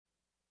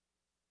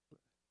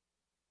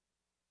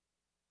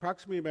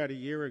Approximately about a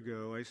year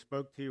ago, I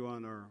spoke to you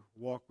on our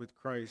walk with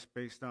Christ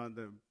based on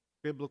the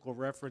biblical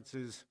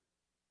references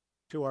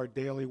to our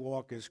daily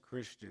walk as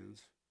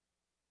Christians.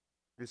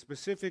 And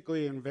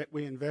specifically,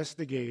 we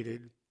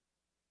investigated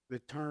the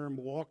term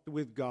walked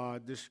with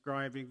God,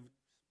 describing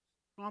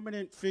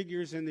prominent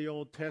figures in the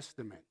Old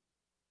Testament.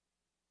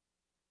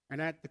 And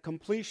at the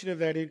completion of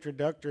that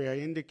introductory, I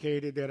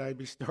indicated that I'd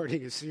be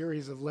starting a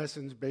series of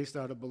lessons based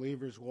on a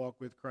believer's walk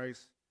with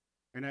Christ.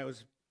 And that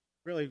was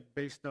really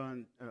based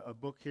on a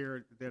book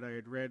here that I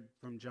had read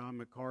from John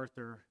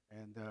MacArthur.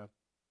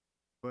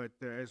 But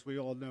as we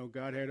all know,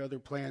 God had other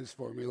plans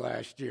for me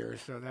last year,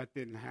 so that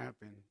didn't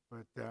happen.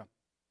 But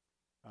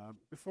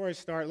before I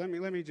start, let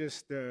me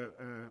just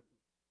open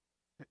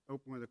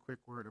with a quick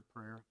word of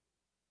prayer.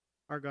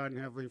 Our God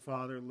and Heavenly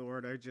Father,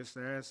 Lord, I just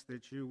ask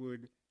that you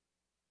would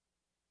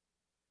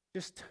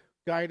just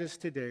guide us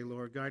today,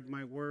 Lord. Guide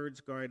my words,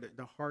 guide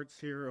the hearts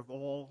here of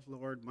all,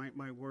 Lord. Might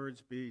my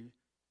words be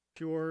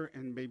pure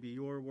and maybe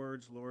your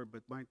words, Lord,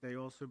 but might they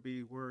also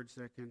be words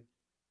that can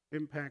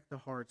impact the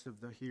hearts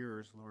of the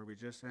hearers, Lord. We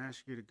just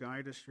ask you to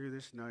guide us through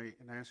this night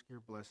and ask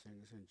your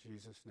blessings in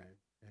Jesus' name.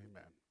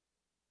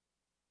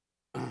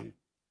 Amen.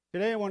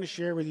 Today I want to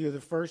share with you the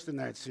first in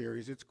that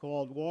series. It's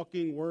called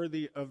Walking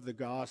Worthy of the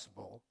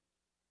Gospel.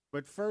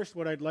 But first,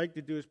 what I'd like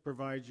to do is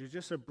provide you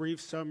just a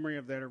brief summary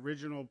of that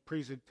original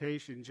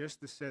presentation just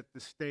to set the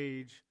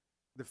stage,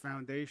 the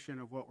foundation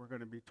of what we're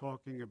going to be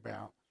talking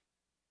about.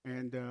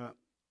 And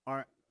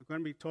we're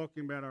going to be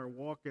talking about our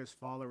walk as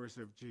followers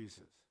of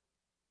Jesus.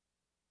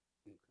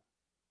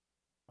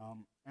 Okay.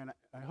 And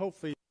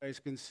hopefully you guys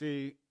can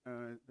see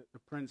the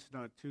print's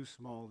not too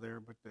small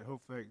there, but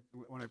hopefully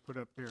when I put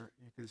up there,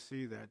 you can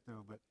see that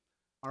though. But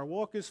our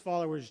walk as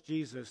followers of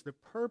Jesus, the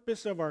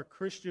purpose of our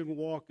Christian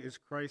walk is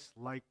Christ's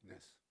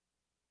likeness.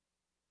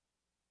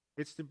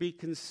 It's to be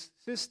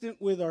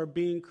consistent with our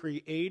being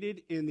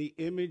created in the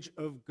image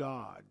of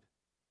God.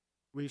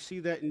 We see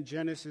that in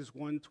Genesis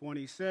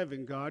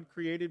 1:27. God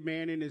created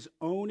man in his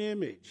own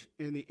image.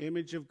 In the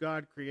image of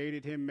God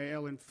created him,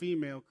 male and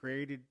female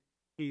created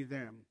he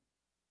them.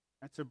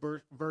 That's a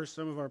verse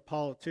some of our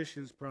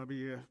politicians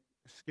probably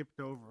skipped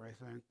over,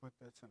 I think, but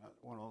that's another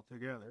one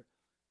altogether.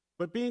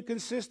 But being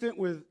consistent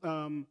with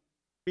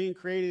being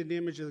created in the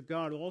image of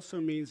God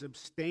also means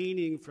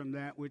abstaining from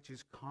that which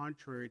is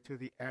contrary to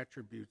the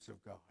attributes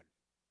of God.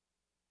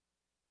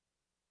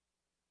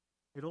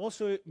 It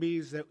also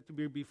means that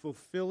we be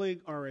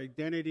fulfilling our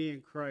identity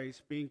in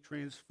Christ, being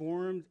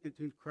transformed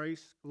into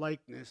Christ's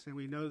likeness. And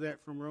we know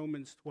that from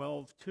Romans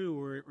 12:2,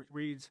 where it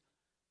reads,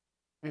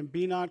 "And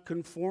be not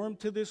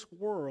conformed to this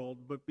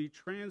world, but be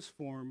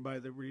transformed by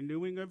the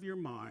renewing of your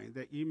mind,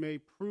 that ye may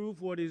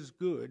prove what is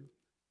good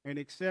and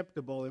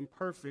acceptable and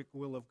perfect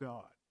will of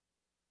God."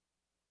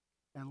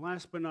 And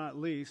last but not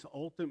least,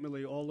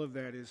 ultimately all of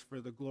that is for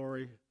the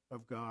glory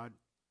of God.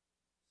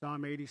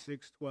 Psalm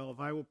 86:12,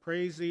 "I will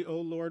praise thee, O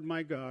Lord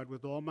my God,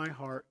 with all my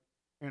heart,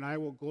 and I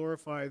will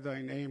glorify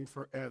thy name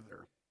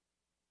forever."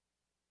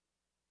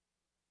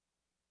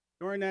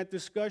 During that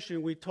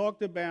discussion, we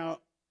talked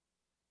about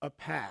a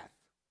path.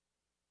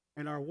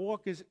 And our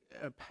walk is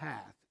a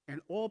path. And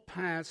all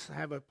paths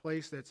have a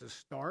place that's a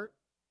start.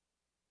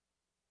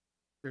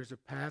 There's a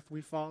path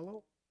we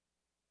follow.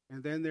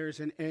 And then there's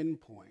an end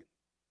point.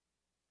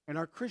 And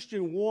our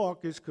Christian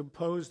walk is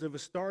composed of a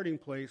starting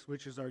place,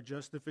 which is our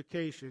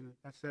justification.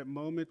 That's that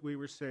moment we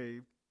were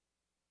saved.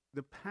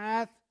 The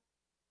path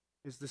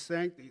is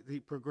the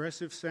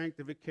progressive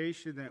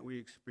sanctification that we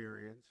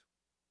experience.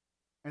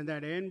 And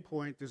that end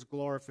point is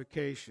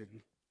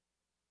glorification.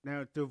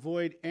 Now, to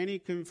avoid any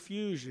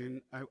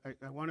confusion,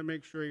 I want to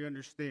make sure you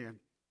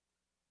understand.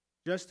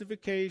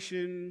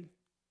 Justification,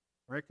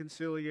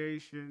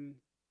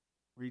 reconciliation,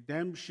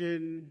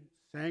 redemption,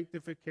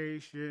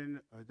 sanctification,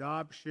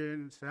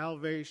 adoption,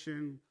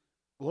 salvation,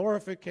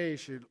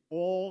 glorification,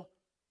 all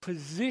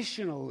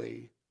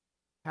positionally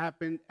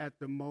happened at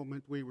the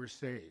moment we were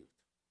saved.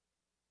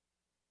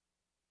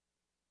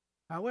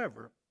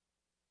 However,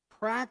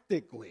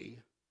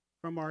 practically,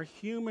 from our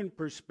human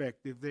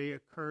perspective, they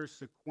occur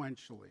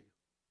sequentially.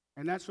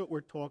 And that's what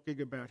we're talking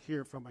about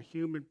here from a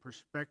human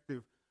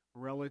perspective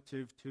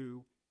relative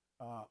to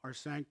our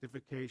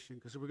sanctification,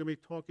 because we're going to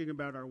be talking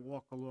about our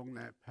walk along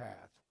that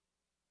path.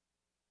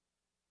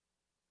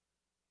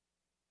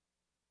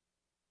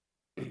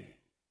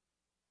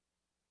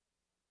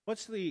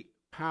 What's the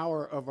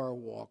power of our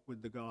walk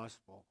with the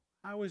gospel?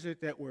 How is it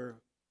that we're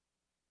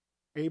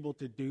able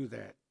to do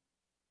that?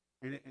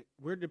 And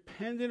we're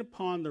dependent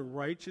upon the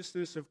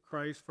righteousness of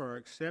Christ for our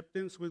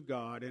acceptance with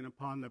God and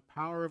upon the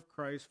power of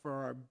Christ for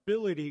our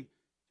ability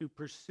to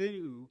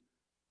pursue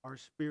our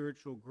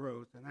spiritual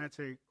growth. And that's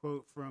a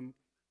quote from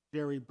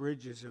Jerry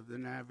Bridges of the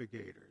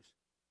Navigators.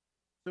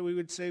 So we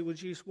would say, well,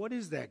 geez, what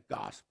is that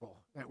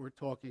gospel that we're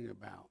talking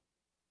about?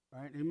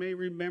 Right? You may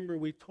remember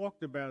we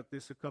talked about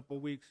this a couple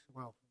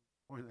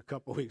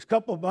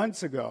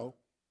months ago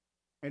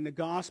in the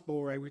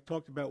gospel, right? We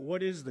talked about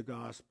what is the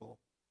gospel.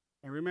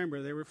 And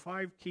remember, there were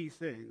 5 key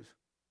things.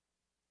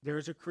 There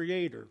is a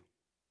creator,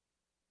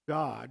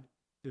 God,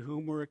 to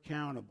whom we're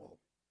accountable.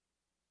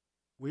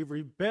 We've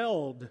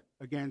rebelled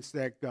against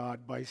that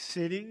God by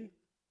sinning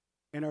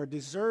and are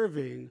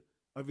deserving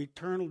of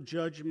eternal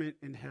judgment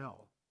in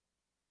hell.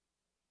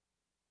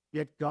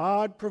 Yet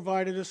God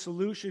provided a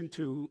solution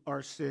to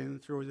our sin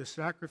through the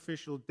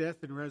sacrificial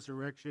death and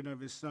resurrection of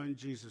his Son,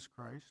 Jesus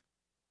Christ.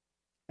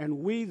 And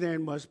we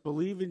then must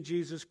believe in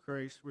Jesus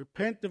Christ,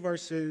 repent of our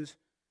sins,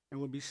 and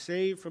will be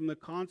saved from the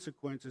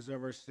consequences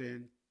of our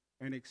sin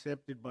and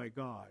accepted by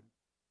God.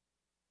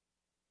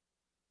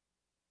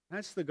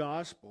 That's the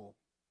gospel.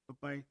 But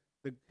by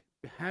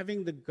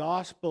having the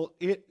gospel,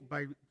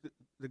 by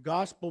the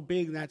gospel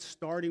being that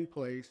starting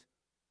place,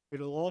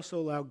 it'll also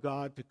allow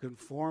God to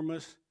conform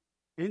us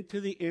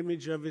into the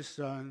image of his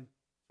Son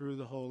through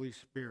the Holy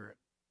Spirit.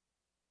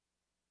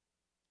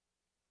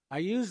 I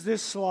use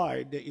this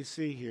slide that you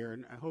see here,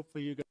 and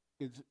hopefully you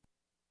guys,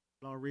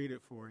 I'll read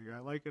it for you. I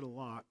like it a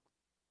lot.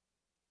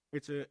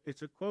 It's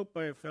a quote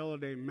by a fellow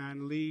named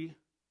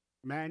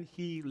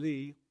Man-Hee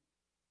Lee,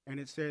 and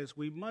it says,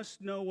 "We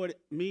must know what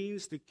it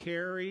means to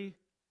carry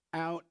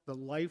out the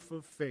life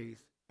of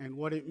faith and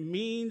what it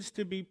means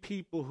to be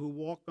people who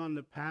walk on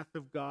the path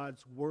of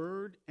God's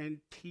word and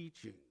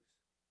teachings."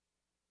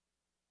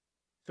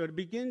 So to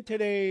begin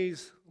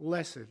today's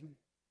lesson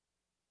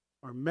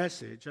or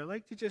message, I'd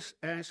like to just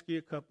ask you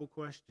a couple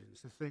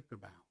questions to think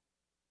about.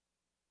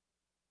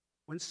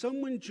 When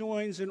someone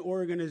joins an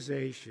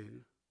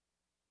organization,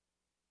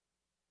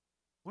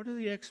 what are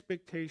the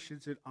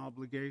expectations and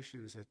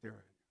obligations that they're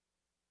in?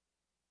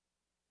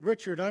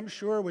 Richard, I'm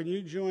sure when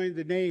you joined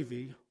the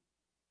Navy,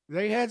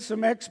 they had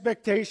some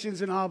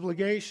expectations and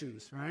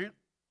obligations, right?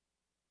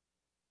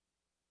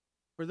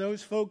 For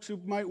those folks who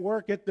might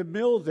work at the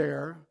mill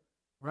there,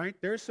 right,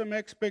 there's some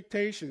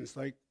expectations,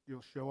 like you'll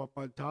show up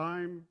on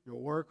time,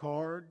 you'll work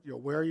hard,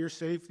 you'll wear your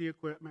safety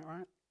equipment,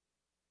 right?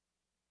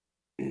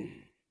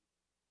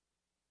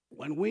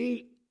 When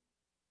we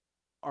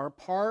are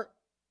part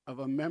of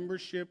a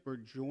membership or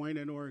join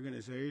an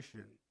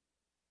organization,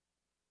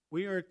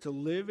 we are to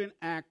live and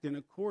act in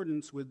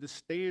accordance with the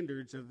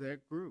standards of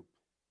that group.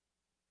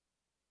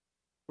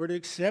 We're to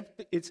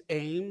accept its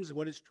aims,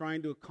 what it's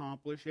trying to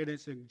accomplish, and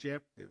its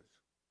objectives.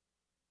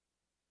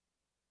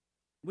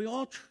 We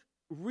all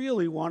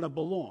really want to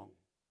belong.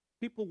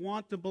 People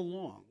want to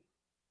belong.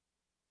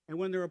 And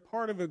when they're a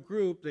part of a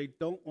group, they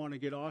don't want to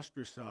get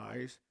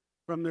ostracized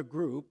from the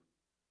group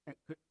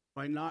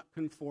by not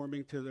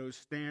conforming to those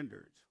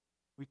standards.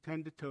 We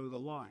tend to toe the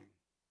line.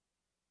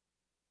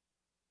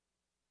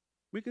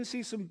 We can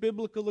see some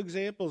biblical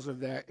examples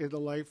of that in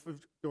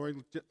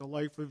during the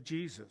life of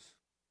Jesus.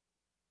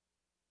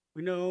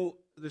 We know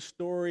the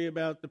story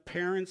about the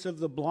parents of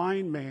the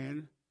blind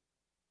man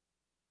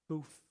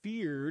who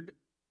feared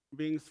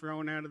being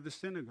thrown out of the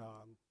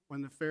synagogue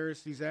when the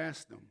Pharisees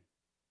asked them.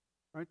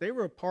 Right? They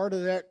were a part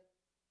of that,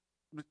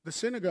 the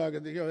synagogue.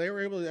 They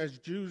were able, as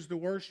Jews, to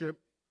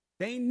worship.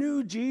 They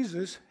knew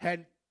Jesus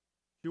had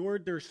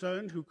cured their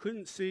son who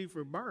couldn't see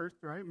from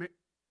birth, right?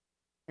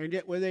 And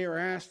yet when they were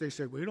asked, they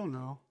said, "We don't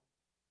know."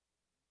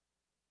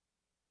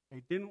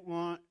 They didn't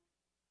want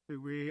to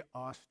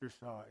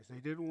re-ostracize. They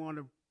didn't want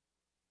to.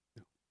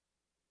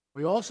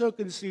 We also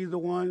can see the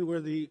one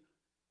where that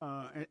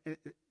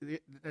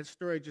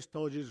story I just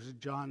told you is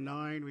John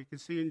 9. We can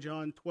see in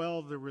John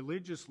 12 the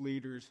religious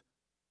leaders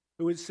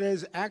who it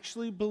says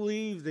actually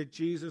believed that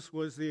Jesus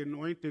was the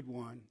anointed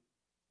one,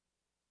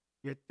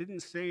 yet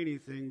didn't say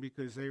anything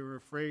because they were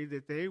afraid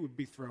that they would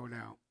be thrown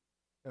out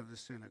of the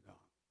synagogue.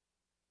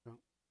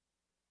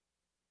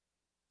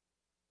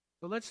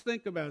 So let's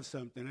think about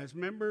something. As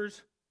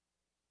members,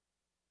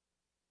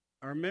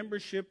 our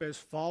membership as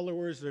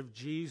followers of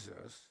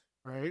Jesus,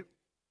 right?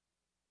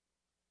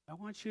 I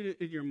want you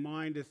to, in your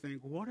mind, to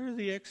think, what are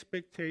the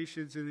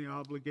expectations and the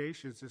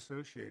obligations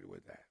associated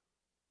with that?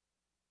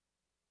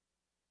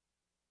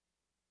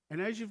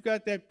 And as you've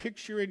got that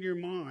picture in your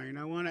mind,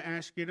 I want to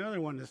ask you another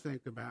one to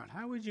think about.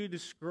 How would you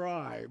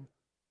describe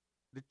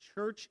the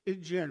church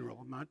in general?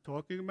 I'm not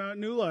talking about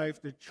New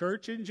Life, the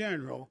church in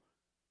general,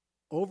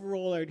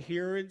 overall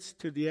adherence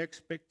to the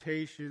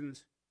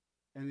expectations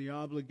and the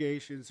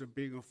obligations of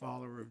being a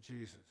follower of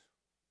Jesus.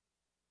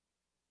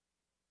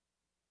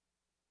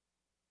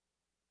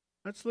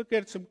 Let's look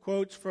at some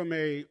quotes from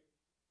a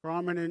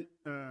prominent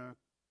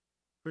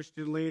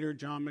Christian leader,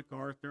 John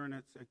MacArthur, and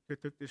I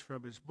took this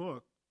from his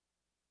book.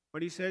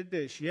 But he said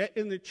this: "Yet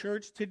in the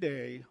church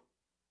today,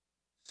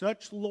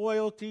 such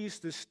loyalties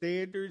to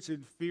standards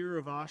and fear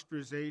of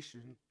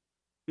ostracization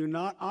do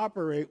not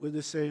operate with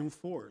the same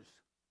force.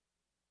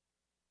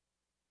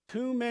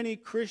 Too many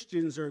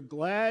Christians are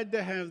glad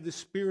to have the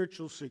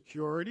spiritual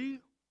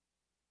security,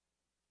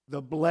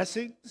 the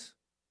blessings,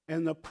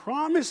 and the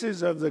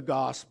promises of the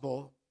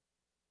gospel,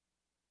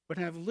 but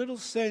have little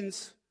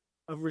sense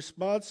of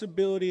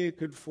responsibility in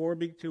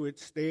conforming to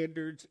its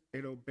standards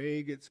and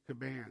obeying its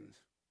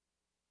commands."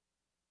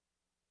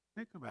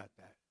 Think about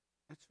that.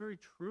 That's very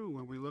true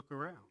when we look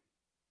around.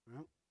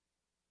 Well,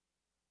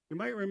 you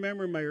might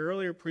remember my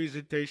earlier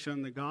presentation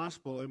on the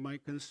gospel and my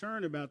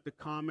concern about the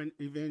common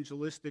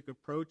evangelistic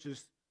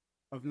approaches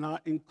of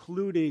not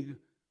including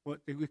what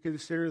we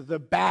consider the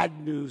bad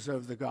news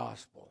of the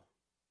gospel,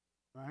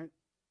 right?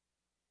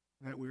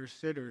 That we're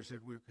sinners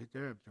and we're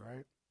condemned,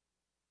 right?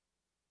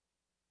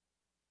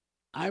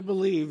 I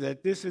believe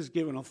that this has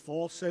given a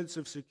false sense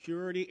of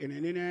security and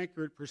an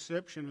inaccurate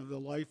perception of the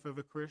life of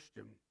a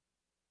Christian.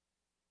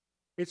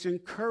 It's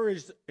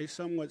encouraged a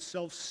somewhat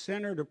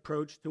self-centered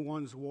approach to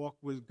one's walk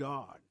with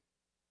God.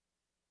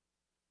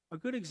 A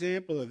good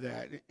example of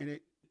that, and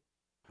it,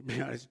 to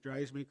be honest,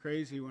 drives me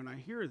crazy when I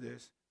hear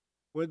this,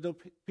 when the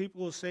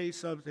people will say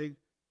something,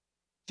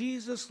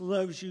 Jesus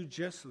loves you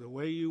just the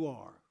way you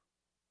are.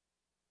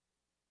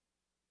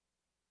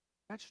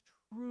 That's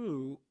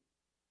true.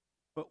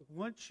 But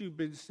once you've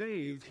been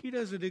saved, he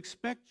doesn't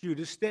expect you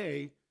to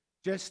stay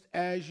just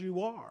as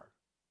you are,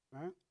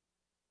 right?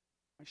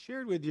 I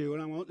shared with you,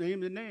 and I won't name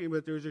the name,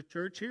 but there's a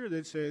church here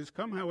that says,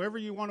 come however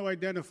you want to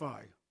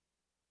identify.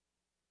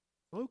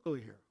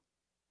 Locally here.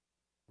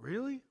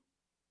 Really?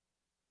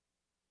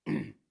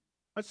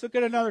 Let's look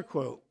at another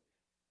quote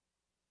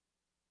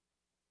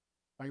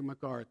by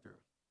MacArthur.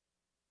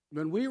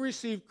 When we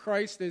received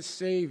Christ as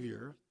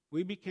Savior,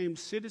 we became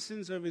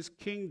citizens of his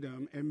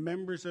kingdom and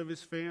members of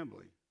his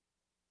family.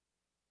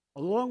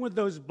 Along with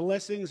those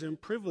blessings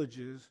and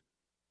privileges,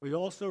 we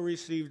also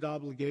received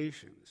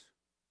obligations.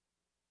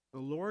 The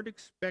Lord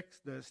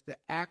expects us to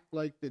act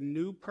like the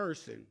new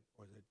person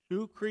or the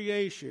new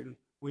creation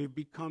we've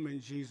become in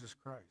Jesus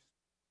Christ.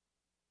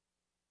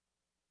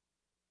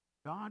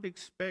 God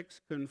expects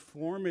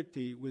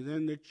conformity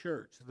within the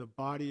church, the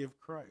body of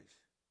Christ.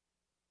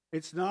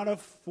 It's not a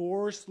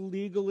forced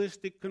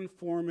legalistic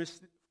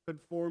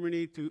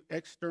conformity to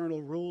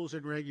external rules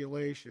and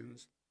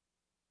regulations,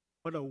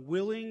 but a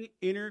willing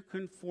inner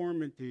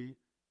conformity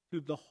to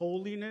the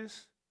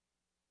holiness,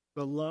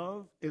 the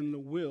love, and the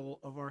will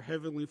of our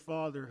Heavenly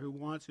Father who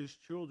wants his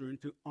children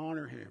to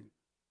honor him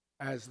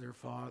as their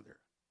Father.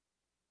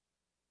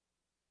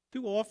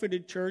 Too often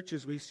in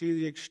churches we see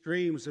the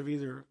extremes of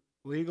either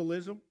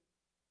legalism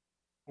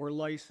or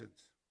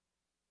license.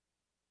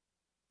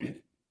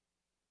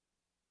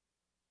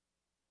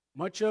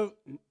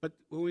 But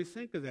when we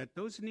think of that,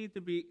 those need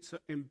to be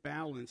in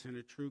balance in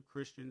a true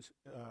Christian's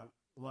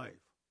life.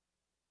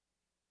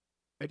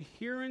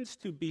 Adherence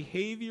to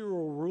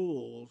behavioral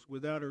rules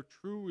without a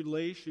true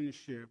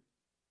relationship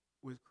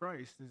with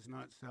Christ is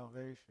not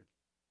salvation.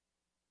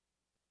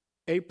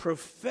 A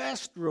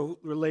professed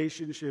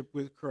relationship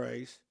with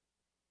Christ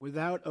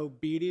without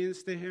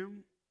obedience to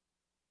him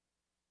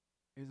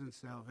isn't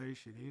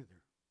salvation either.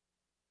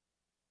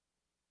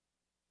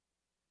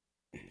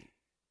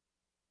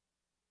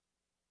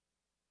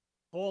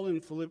 Paul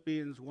in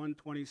Philippians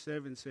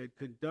 1:27 said,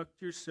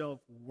 "Conduct yourself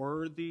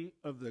worthy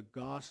of the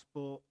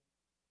gospel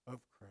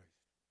of Christ."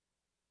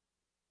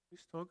 What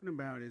he's talking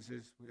about is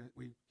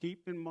we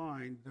keep in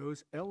mind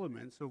those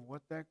elements of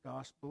what that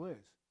gospel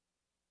is.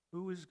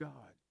 Who is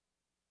God?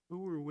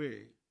 Who are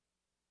we?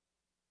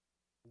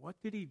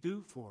 What did he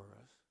do for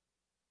us?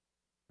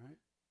 Right?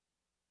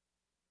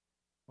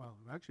 Well,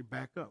 actually,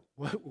 back up.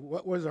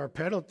 What was our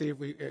penalty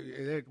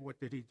if what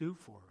did he do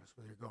for us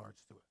with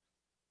regards to it?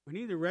 We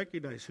need to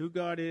recognize who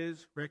God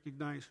is,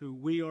 recognize who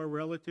we are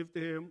relative to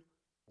him,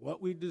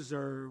 what we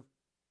deserve,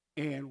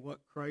 and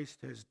what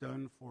Christ has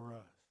done for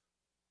us.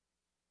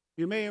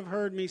 You may have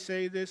heard me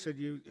say this, and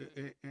you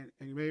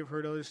may have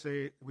heard others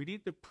say it. We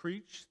need to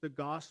preach the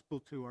gospel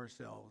to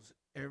ourselves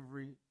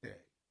every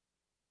day.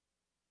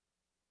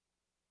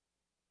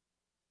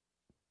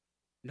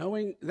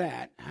 Knowing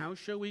that, how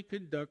shall we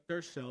conduct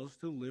ourselves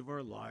to live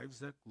our lives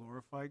that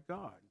glorify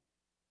God?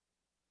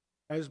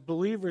 As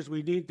believers,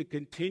 we need to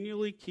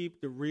continually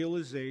keep the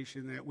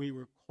realization that we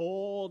were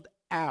called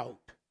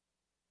out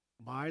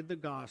by the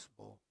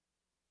gospel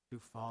to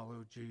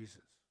follow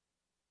Jesus.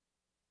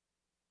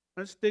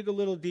 Let's dig a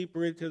little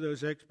deeper into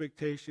those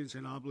expectations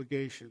and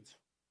obligations.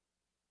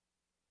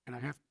 And I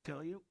have to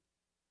tell you,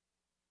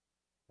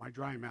 my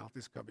dry mouth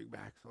is coming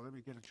back, so let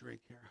me get a drink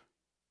here.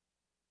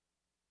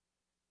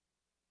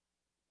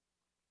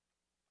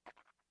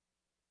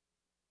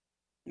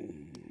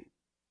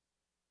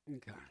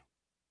 Okay.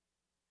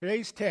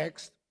 Today's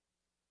text,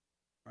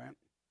 right,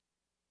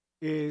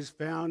 is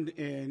found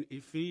in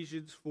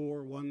Ephesians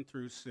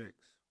 4:1-6.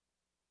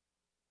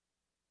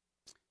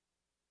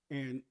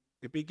 And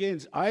it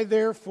begins, "I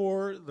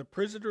therefore, the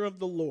prisoner of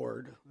the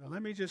Lord." Now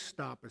let me just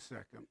stop a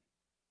second.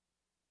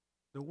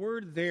 The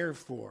word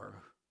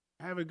therefore,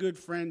 I have a good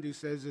friend who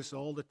says this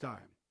all the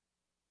time.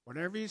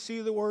 Whenever you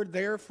see the word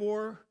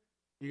therefore,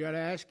 you got to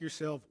ask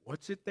yourself,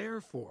 what's it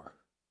there for?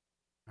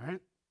 All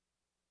right?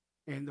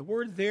 And the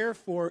word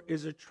therefore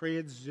is a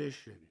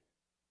transition.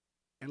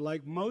 And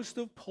like most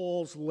of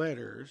Paul's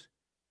letters,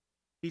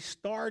 he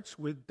starts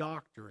with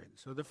doctrine.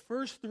 So the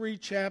first 3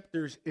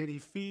 chapters in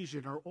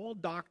Ephesians are all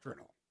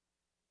doctrinal.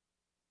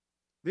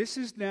 This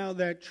is now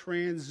that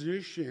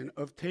transition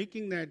of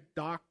taking that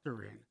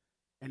doctrine,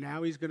 and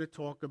now he's going to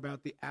talk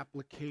about the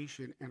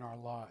application in our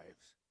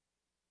lives.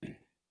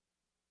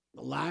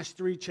 The last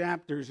 3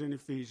 chapters in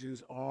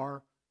Ephesians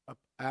are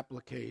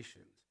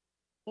applications.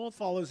 Paul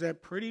follows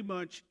that pretty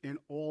much in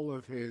all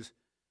of his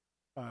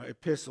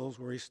epistles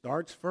where he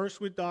starts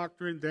first with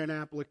doctrine, then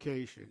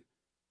application.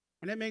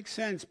 And it makes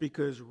sense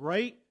because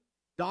right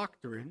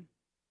doctrine,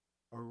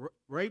 or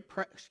right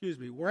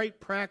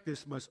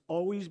practice must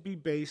always be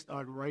based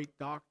on right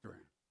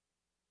doctrine.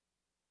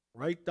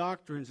 Right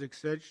doctrine is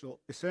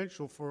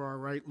essential for our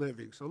right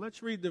living. So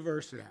let's read the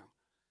verse now.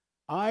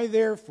 I,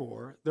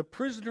 therefore, the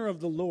prisoner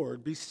of the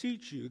Lord,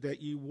 beseech you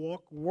that ye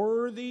walk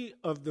worthy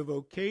of the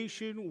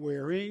vocation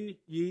wherein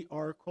ye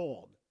are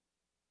called.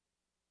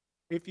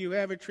 If you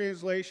have a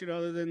translation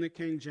other than the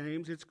King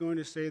James, it's going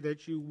to say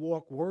that you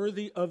walk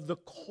worthy of the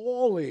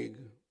calling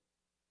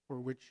for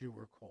which you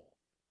were called.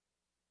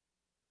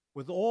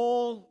 With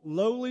all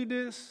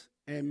lowliness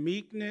and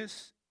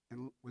meekness,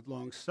 and with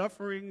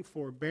long-suffering,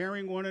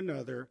 forbearing one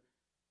another,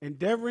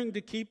 endeavoring to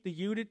keep the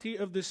unity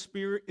of the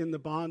Spirit in the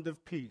bond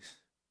of peace.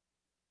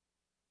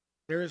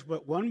 There is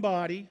but one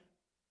body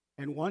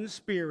and one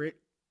Spirit,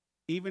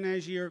 even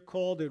as ye are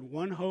called in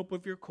one hope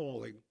of your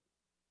calling,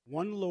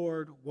 one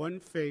Lord, one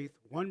faith,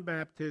 one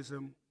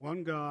baptism,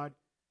 one God,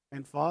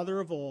 and Father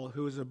of all,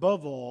 who is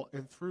above all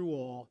and through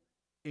all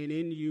and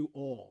in you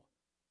all.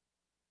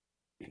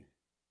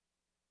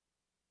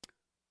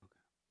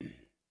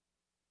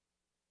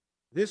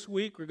 This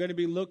week we're going to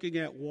be looking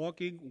at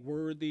walking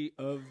worthy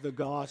of the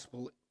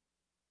gospel.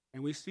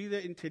 And we see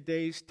that in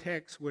today's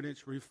text when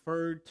it's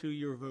referred to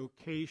your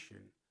vocation.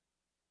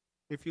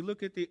 If you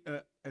look at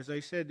as I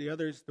said,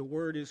 the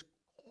word is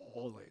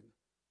calling.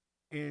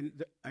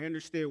 And I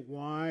understand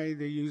why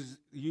they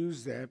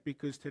use that,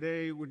 because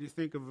today when you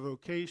think of a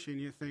vocation,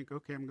 you think,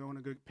 okay, I'm going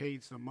to get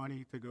paid some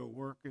money to go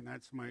work, and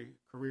that's my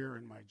career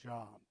and my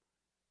job.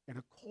 And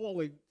a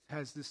calling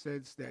has the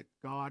sense that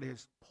God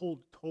has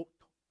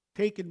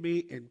taken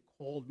me and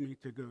called me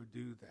to go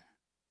do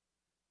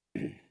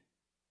that.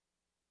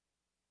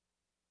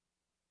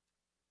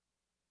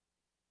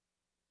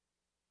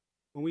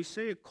 When we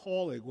say a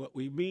calling, what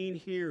we mean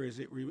here is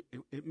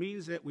it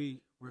means that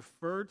we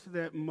refer to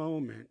that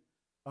moment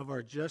of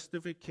our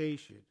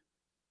justification,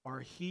 our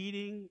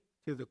heeding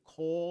to the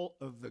call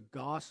of the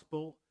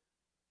gospel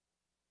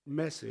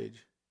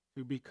message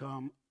to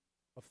become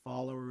a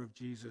follower of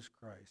Jesus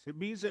Christ. It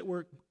means that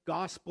we're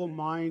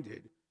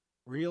gospel-minded,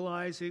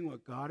 realizing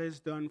what God has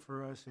done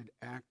for us and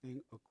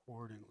acting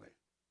accordingly.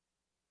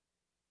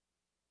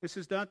 This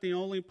is not the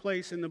only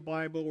place in the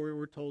Bible where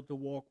we're told to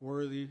walk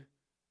worthy,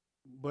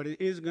 but it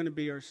is going to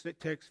be our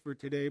text for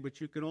today. But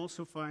you can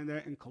also find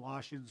that in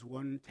Colossians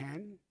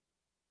 1:10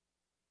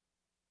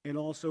 and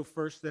also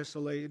 1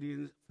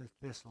 Thessalonians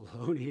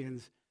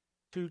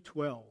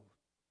 2:12.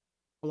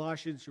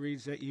 Colossians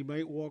reads that ye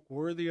might walk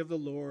worthy of the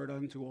Lord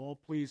unto all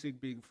pleasing,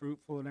 being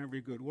fruitful in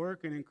every good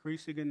work and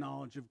increasing in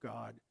knowledge of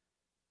God.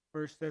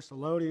 1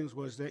 Thessalonians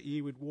was that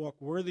ye would walk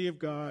worthy of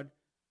God,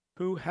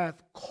 who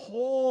hath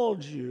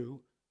called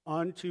you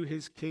unto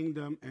his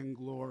kingdom and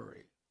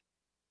glory.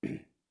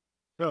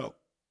 So,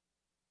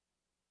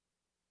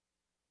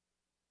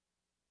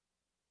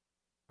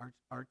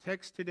 our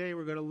text today,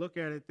 we're going to look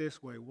at it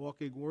this way,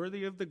 walking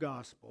worthy of the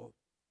gospel.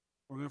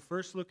 We're going to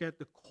first look at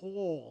the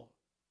call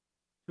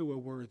to a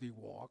worthy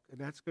walk, and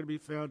that's going to be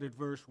found in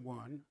verse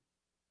 1.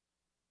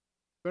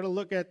 We're going to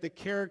look at the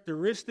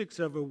characteristics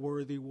of a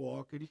worthy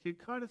walk, and you can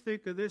kind of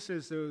think of this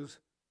as those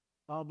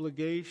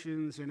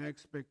obligations and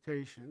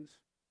expectations.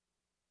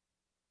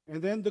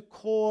 And then the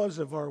cause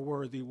of our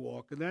worthy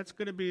walk, and that's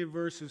going to be in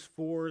verses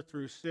 4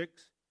 through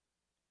 6.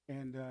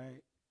 And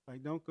if I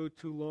don't go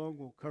too long,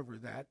 we'll cover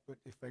that. But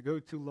if I go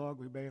too long,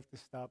 we may have to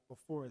stop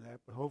before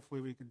that. But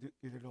hopefully we can get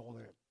it all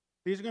in.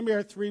 These are going to be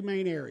our three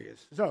main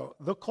areas. So,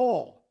 the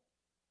call.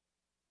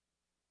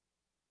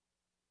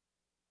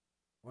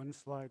 One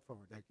slide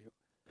forward, thank you.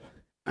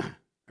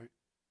 Right.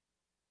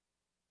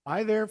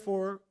 I,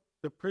 therefore,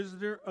 the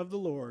prisoner of the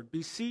Lord,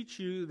 beseech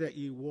you that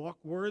ye walk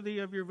worthy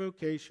of your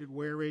vocation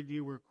wherein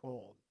you were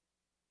called.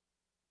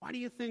 Why do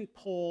you think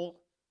Paul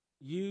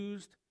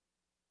used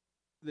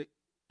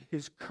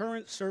his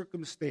current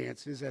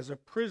circumstances as a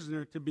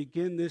prisoner to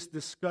begin this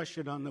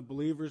discussion on the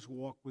believer's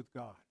walk with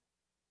God?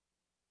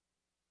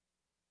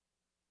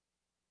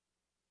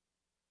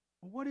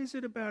 What is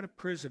it about a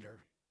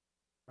prisoner,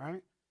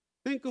 right?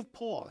 Think of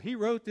Paul. He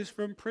wrote this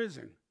from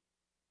prison.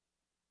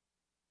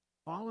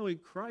 Following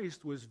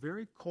Christ was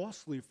very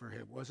costly for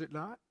him, was it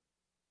not?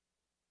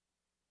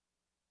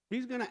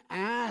 He's going to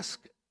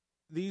ask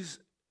these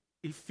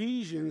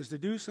Ephesians to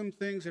do some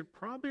things that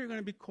probably are going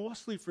to be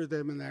costly for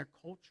them in that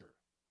culture.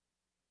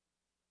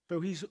 So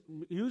he's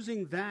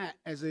using that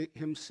as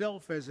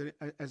himself as an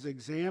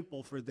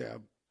example for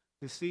them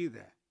to see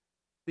that.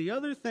 The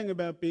other thing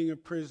about being a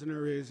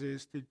prisoner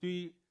is to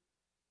be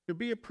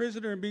a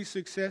prisoner and be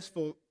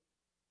successful,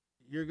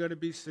 you're going to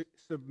be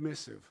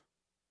submissive.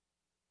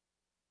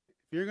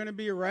 If you're going to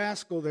be a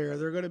rascal there,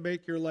 they're going to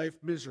make your life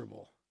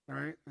miserable, all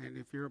right? And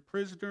if you're a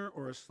prisoner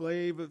or a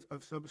slave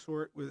of some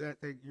sort with that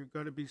thing, you're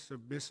going to be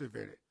submissive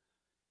in it.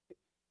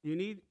 You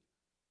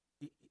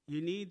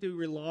need to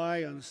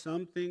rely on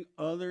something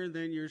other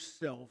than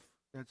yourself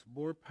that's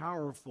more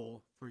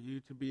powerful for you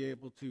to be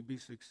able to be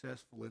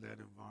successful in that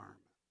environment.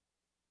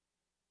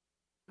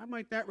 How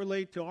might that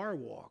relate to our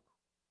walk?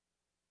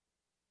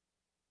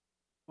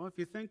 Well, if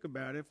you think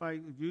about it, if I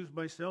use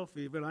myself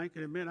even, I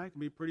can admit I can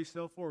be pretty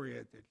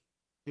self-oriented.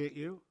 Can't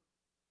you?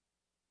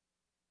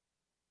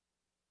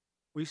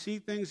 We see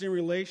things in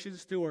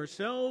relations to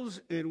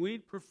ourselves, and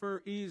we'd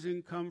prefer ease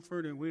and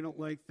comfort, and we don't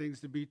like things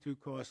to be too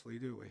costly,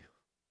 do we?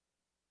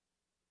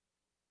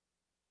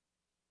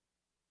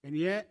 And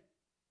yet,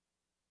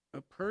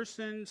 a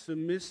person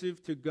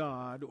submissive to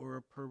God, or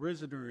a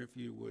parishioner, if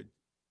you would,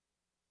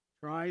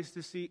 tries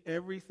to see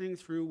everything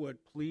through what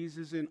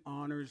pleases and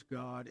honors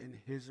God and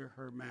his or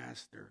her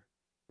master,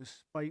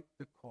 despite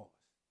the cost.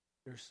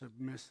 They're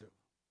submissive.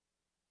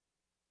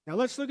 Now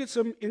let's look at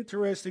some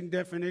interesting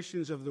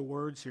definitions of the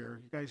words here.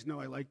 You guys know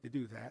I like to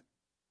do that.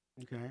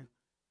 Okay?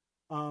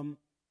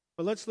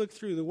 But let's look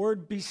through the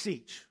word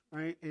beseech,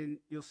 right? And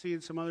you'll see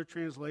in some other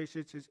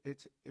translations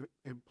it's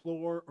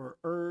implore or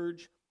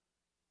urge.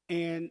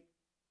 And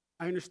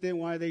I understand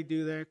why they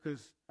do that,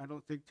 because I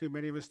don't think too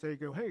many of us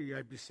go, hey,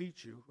 I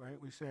beseech you, right?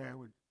 We say I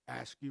would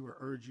ask you or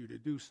urge you to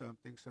do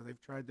something, so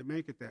they've tried to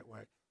make it that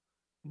way.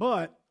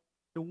 But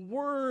the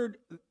word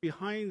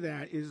behind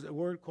that is a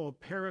word called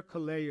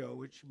parakaleo,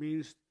 which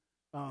means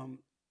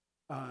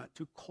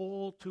to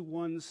call to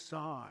one's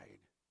side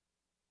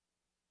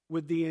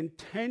with the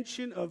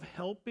intention of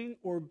helping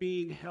or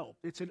being helped.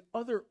 It's an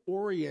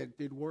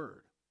other-oriented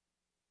word.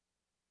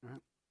 Right?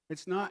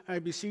 It's not, I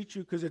beseech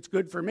you because it's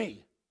good for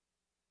me.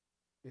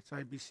 It's,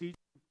 I beseech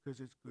you because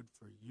it's good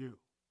for you.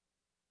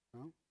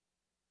 No?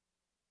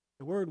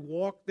 The word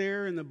walk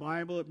there in the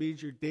Bible, it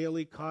means your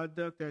daily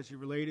conduct as you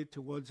related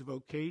to one's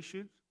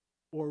vocation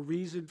or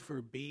reason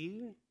for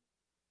being.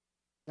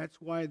 That's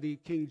why the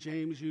King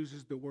James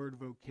uses the word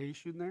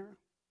vocation there.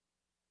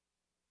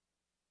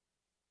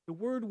 The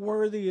word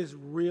worthy is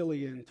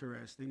really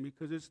interesting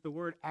because it's the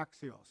word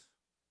axios.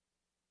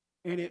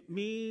 And it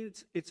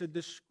means it's a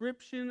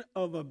description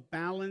of a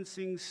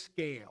balancing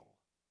scale.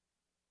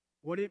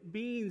 What it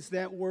means,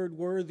 that word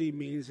worthy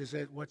means, is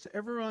that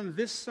whatever on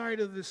this side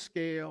of the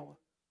scale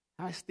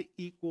has to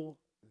equal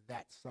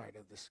that side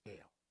of the scale.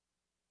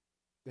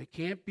 They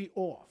can't be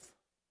off.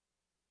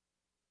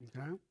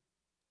 Okay?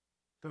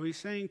 So he's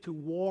saying to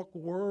walk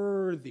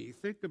worthy.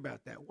 Think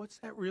about that. What's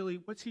that really,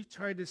 what's he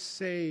trying to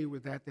say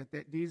with that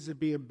needs to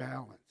be in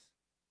balance?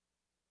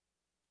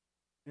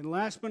 And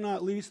last but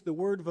not least, the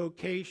word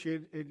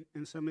vocation,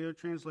 in some of the other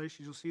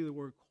translations, you'll see the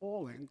word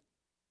calling.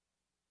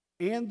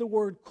 And the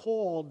word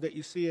called that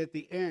you see at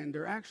the end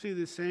are actually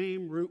the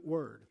same root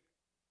word.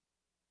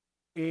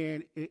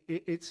 And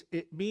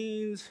it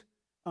means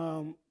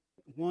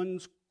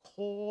one's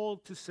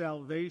called to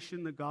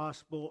salvation, the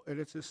gospel, and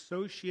it's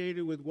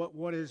associated with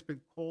what has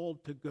been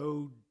called to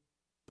go.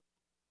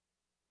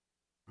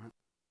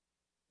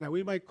 Now,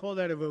 we might call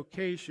that a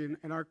vocation.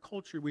 In our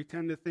culture, we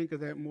tend to think of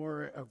that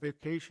more, a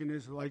vocation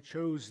is, well, I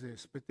chose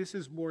this. But this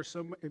is more,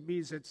 it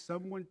means that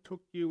someone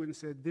took you and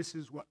said, this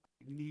is what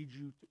I need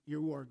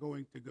you are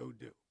going to go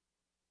do.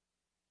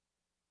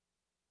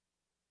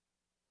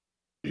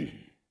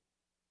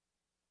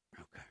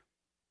 Okay.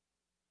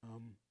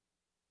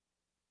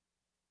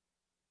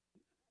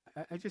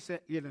 I just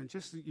said,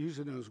 just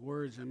using those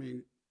words, I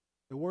mean,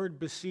 the word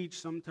beseech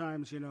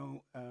sometimes, it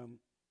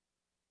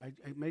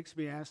makes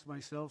me ask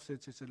myself,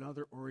 since it's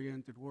another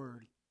oriented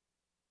word,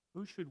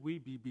 who should we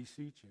be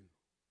beseeching?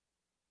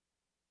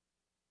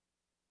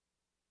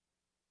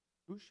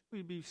 Who should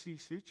we be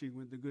beseeching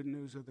with the good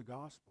news of the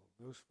gospel?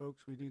 Those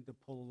folks we need to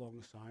pull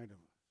alongside of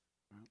us.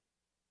 Right?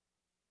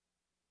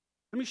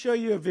 Let me show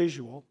you a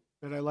visual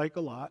that I like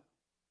a lot.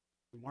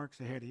 Mark's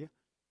ahead of you.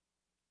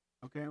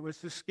 Okay, it was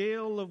the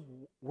scale of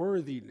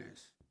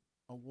worthiness,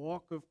 a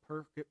walk of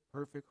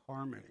perfect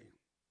harmony.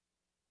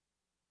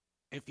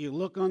 If you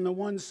look on the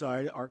one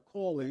side, our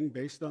calling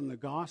based on the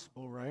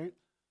gospel, right?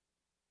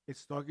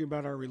 It's talking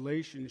about our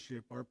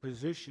relationship, our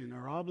position,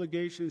 our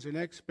obligations and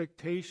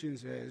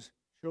expectations as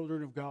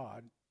children of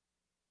God.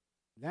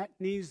 That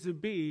needs to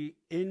be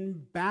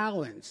in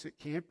balance. It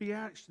can't be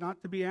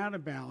not to be out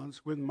of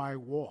balance with my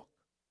walk.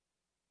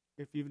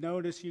 If you've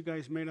noticed, you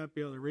guys may not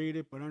be able to read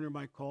it, but under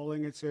my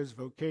calling it says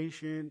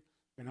vocation,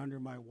 and under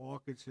my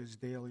walk it says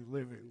daily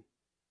living.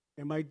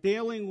 And my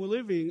daily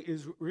living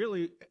is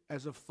really,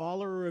 as a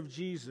follower of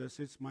Jesus,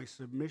 it's my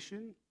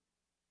submission,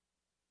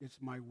 it's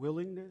my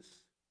willingness,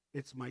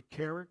 it's my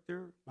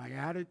character, my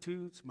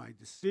attitudes, my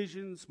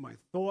decisions, my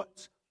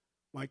thoughts,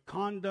 my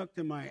conduct,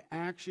 and my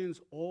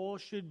actions all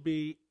should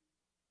be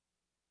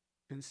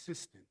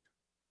consistent,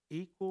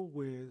 equal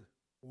with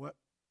what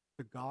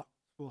the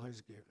gospel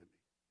has given me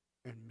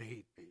and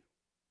made me.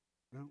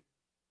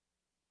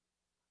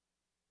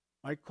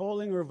 My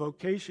calling or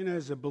vocation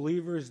as a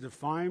believer is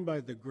defined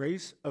by the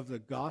grace of the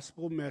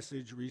gospel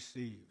message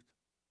received.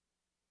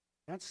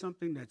 That's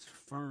something that's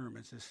firm,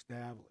 it's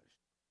established.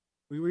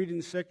 We read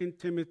in 2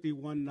 Timothy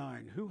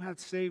 1:9, who hath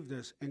saved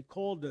us and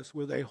called us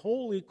with a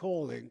holy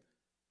calling,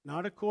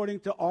 not according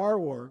to our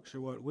works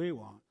or what we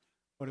want,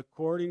 but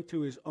according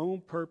to his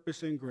own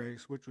purpose and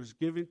grace, which was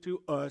given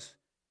to us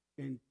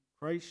in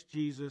Christ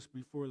Jesus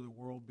before the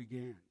world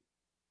began.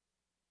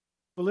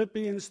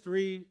 Philippians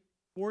 3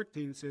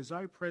 14 says,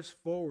 I press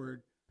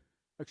toward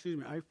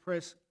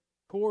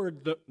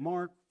the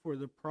mark for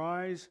the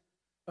prize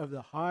of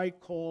the high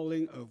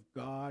calling of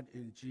God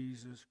in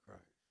Jesus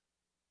Christ.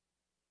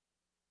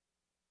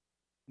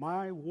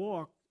 My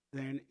walk,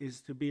 then,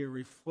 is to be a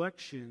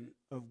reflection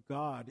of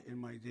God in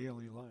my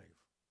daily life.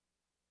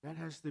 That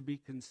has to be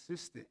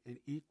consistent and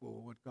equal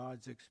with what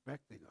God's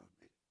expecting of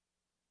me.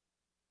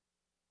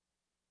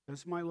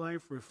 Does my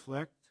life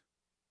reflect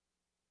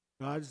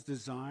God's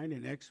design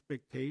and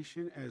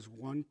expectation as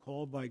one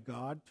called by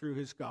God through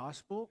his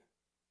gospel?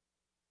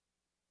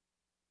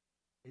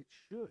 It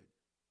should.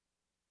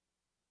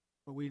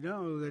 But we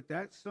know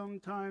that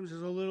sometimes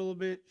is a little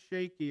bit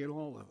shaky in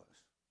all of us.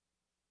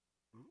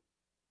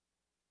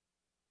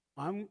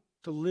 I'm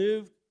to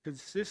live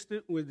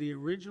consistent with the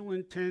original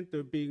intent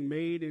of being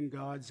made in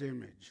God's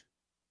image.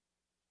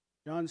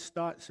 John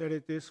Stott said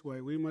it this way: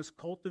 we must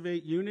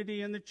cultivate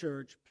unity in the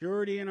church,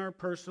 purity in our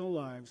personal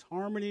lives,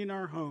 harmony in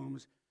our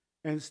homes,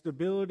 and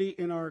stability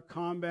in our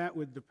combat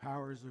with the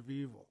powers of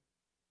evil.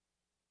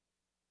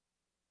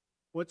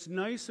 What's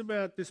nice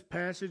about this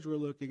passage we're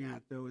looking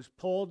at, though, is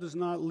Paul does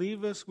not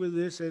leave us with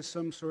this as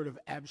some sort of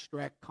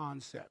abstract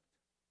concept.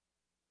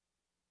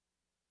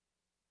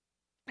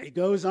 He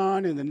goes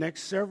on in the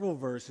next several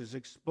verses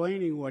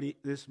explaining what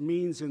this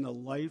means in the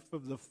life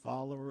of the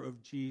follower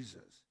of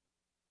Jesus.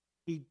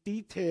 He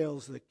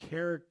details the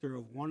character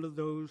of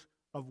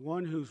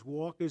one whose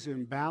walk is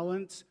in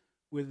balance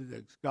with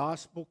his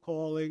gospel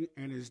calling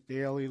and his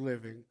daily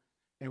living.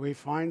 And we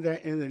find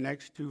that in the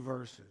next two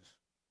verses.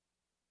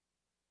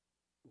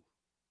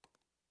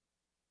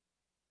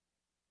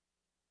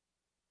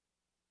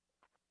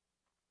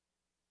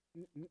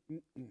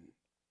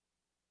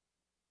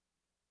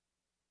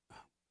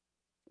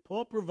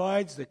 Paul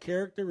provides the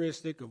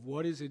characteristic of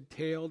what is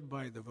entailed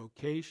by the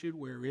vocation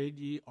wherein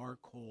ye are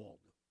called.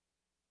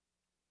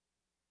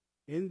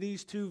 In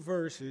these two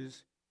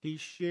verses, he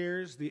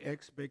shares the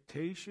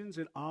expectations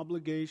and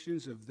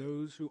obligations of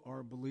those who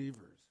are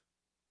believers,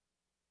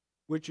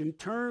 which in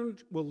turn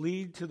will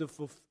lead to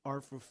our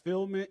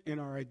fulfillment in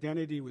our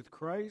identity with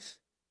Christ,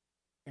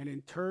 and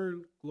in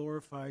turn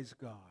glorifies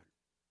God.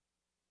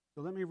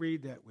 So let me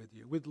read that with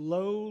you. With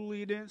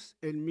lowliness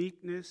and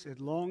meekness and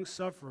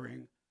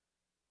long-suffering,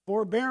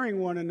 forbearing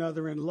one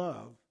another in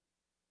love,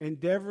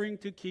 endeavoring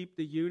to keep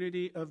the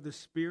unity of the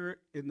Spirit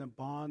in the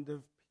bond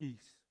of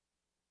peace.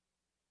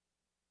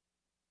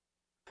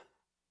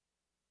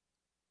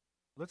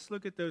 Let's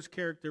look at those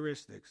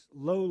characteristics.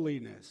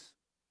 Lowliness.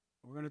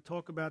 We're going to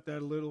talk about that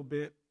a little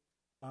bit,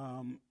 but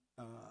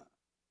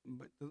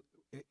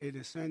in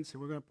a sense,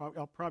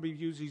 I'll probably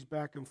use these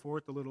back and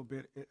forth a little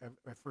bit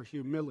for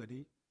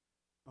humility.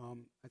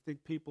 I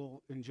think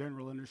people in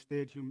general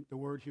understand the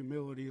word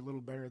humility a little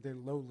better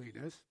than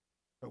lowliness,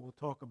 but we'll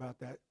talk about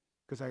that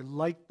because I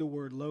like the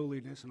word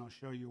lowliness, and I'll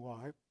show you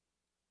why.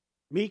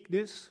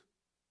 Meekness.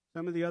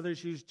 Some of the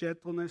others use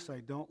gentleness. I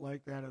don't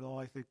like that at all.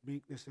 I think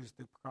meekness is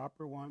the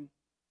proper one.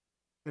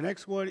 The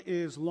next one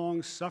is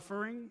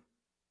long-suffering,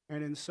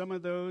 and in some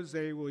of those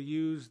they will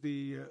use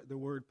the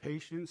word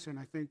patience, and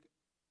I think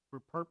for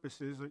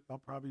purposes I'll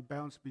probably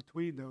bounce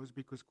between those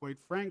because, quite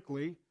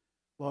frankly,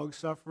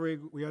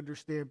 long-suffering, we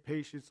understand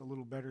patience a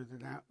little better than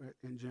that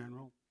in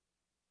general.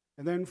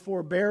 And then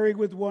forbearing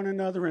with one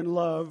another in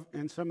love,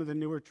 and some of the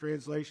newer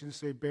translations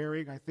say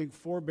bearing. I think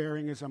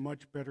forbearing is a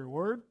much better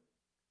word.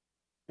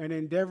 And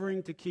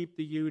endeavoring to keep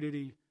the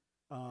unity.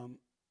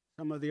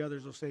 Some of the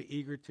others will say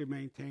eager to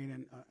maintain,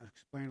 and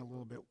explain a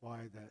little bit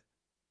why that.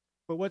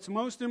 But what's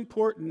most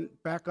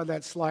important, back on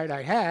that slide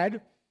I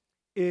had,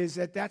 is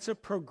that that's a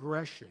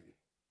progression.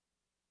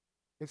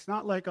 It's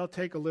not like I'll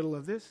take a little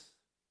of this,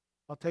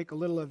 I'll take a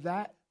little of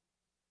that.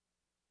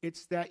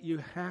 It's that you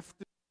have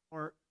to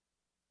start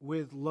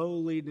with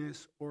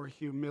lowliness or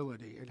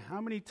humility. And how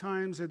many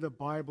times in the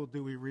Bible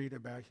do we read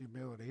about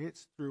humility?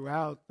 It's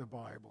throughout the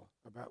Bible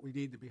about we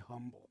need to be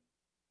humble.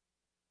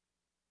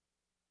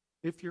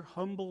 If you're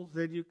humble,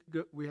 then you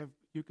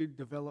can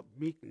develop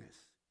meekness.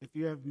 If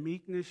you have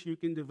meekness, you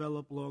can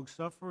develop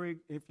long-suffering.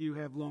 If you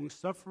have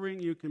long-suffering,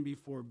 you can be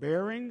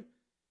forbearing.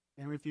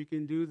 And if you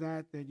can do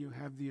that, then you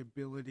have the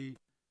ability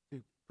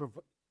to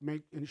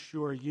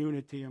ensure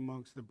unity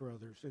amongst the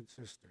brothers and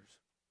sisters.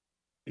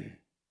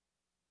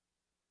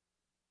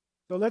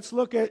 So let's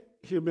look at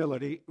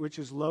humility, which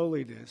is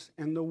lowliness.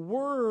 And the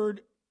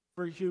word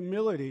for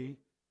humility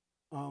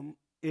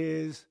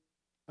is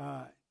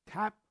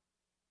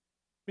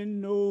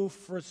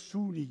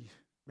tapinophrasuni.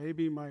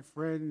 Maybe my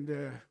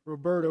friend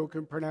Roberto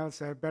can pronounce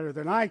that better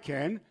than I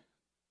can.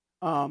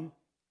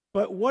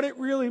 But what it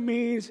really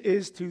means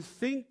is to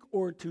think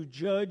or to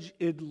judge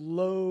in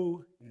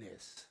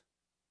lowness.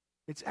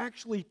 It's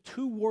actually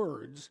two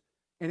words,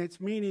 and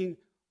it's meaning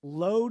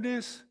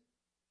lowness,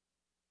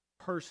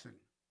 person,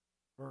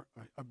 or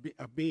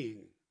a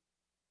being.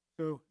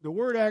 So the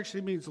word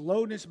actually means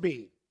lowness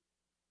being.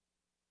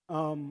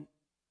 In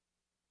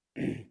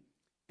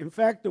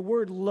fact, the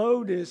word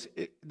lowness,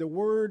 the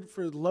word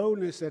for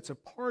lowness that's a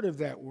part of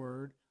that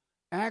word,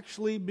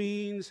 actually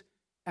means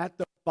at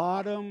the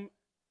bottom,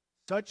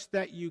 such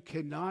that you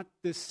cannot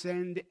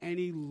descend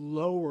any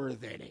lower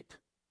than it.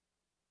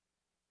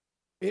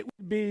 It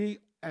would be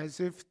as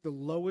if the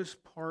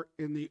lowest part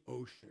in the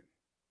ocean.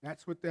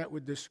 That's what that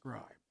would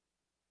describe.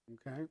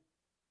 Okay?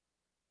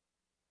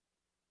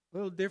 A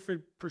little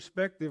different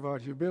perspective on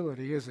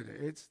humility, isn't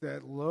it? It's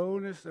that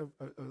lowness of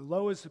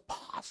lowest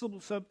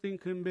possible something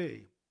can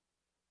be.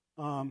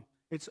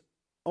 It's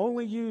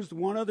only used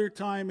one other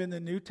time in the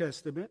New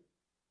Testament,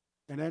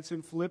 and that's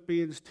in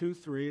Philippians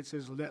 2:3. It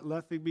says, "Let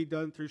nothing be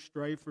done through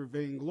strife or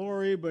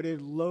vainglory, but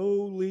in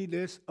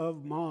lowliness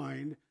of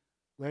mind,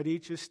 let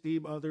each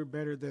esteem other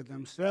better than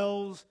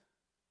themselves."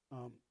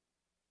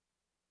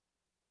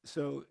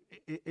 So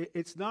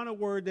it's not a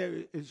word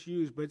that is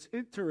used, but it's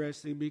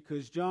interesting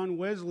because John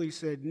Wesley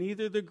said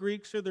neither the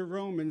Greeks or the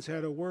Romans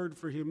had a word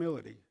for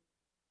humility.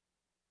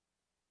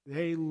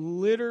 They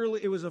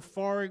literally, it was a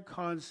foreign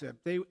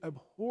concept. They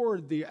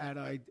abhorred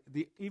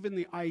even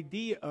the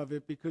idea of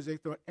it because they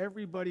thought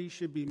everybody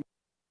should be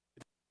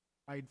as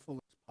prideful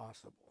as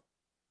possible.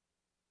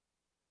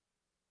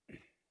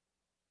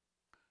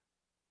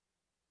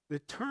 The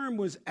term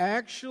was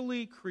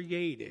actually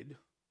created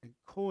and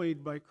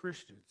coined by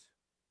Christians.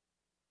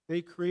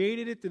 They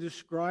created it to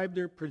describe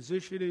their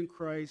position in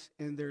Christ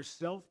and their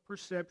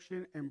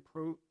self-perception and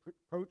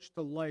approach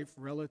to life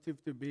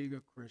relative to being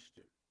a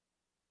Christian.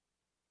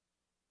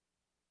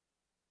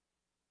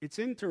 It's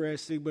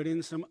interesting, but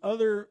in some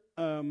other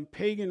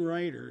pagan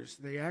writers,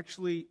 they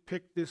actually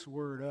picked this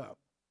word up.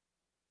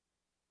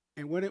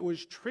 And when it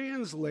was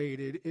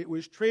translated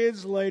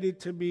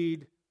to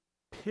mean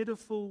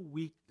pitiful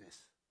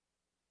weakness.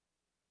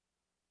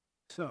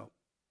 So,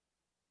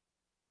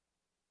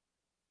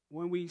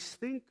 when we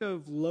think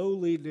of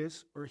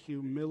lowliness or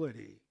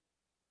humility,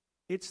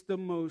 it's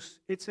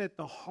at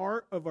the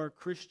heart of our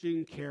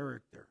Christian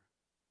character.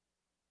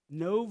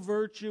 No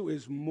virtue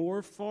is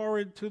more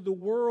foreign to the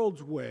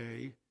world's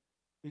way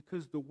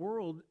because the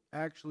world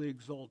actually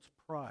exalts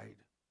pride,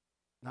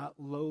 not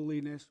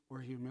lowliness or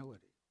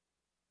humility.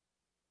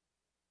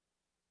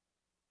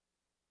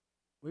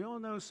 We all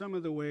know some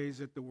of the ways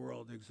that the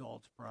world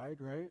exalts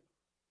pride, right?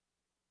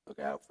 Look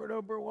out for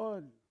number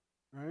one,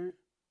 right?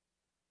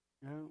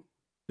 You know,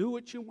 do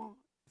what you want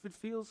if it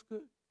feels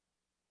good,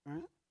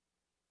 right?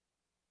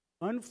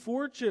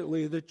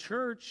 Unfortunately, the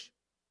church,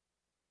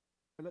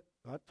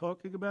 not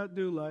talking about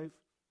New Life,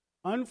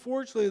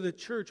 unfortunately, the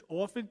church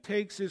often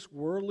takes this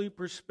worldly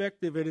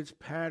perspective and its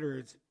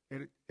patterns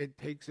and it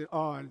takes it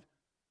on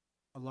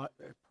a lot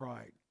of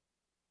pride.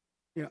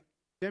 You know,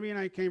 Debbie and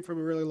I came from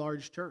a really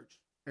large church,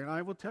 and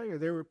I will tell you,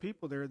 there were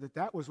people there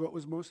that was what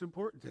was most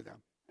important to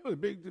them. It was a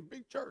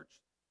big church.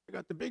 They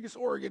got the biggest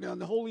organ on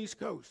the whole East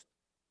Coast,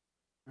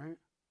 right?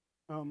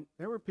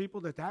 There were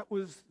people that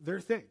was their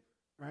thing,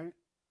 right?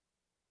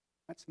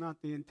 That's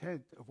not the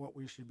intent of what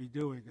we should be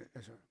doing.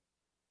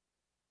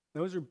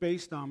 Those are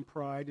based on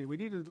pride, and we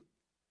need to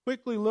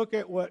quickly look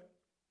at what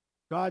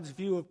God's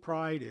view of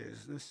pride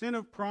is. The sin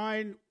of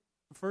pride,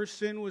 the first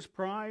sin was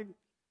pride.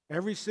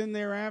 Every sin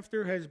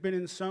thereafter has been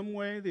in some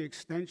way the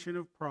extension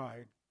of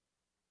pride.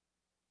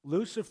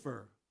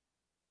 Lucifer,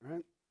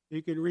 right?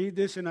 You can read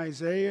this in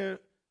Isaiah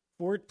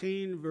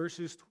 14,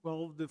 verses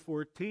 12 to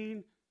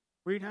 14.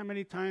 Read how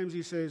many times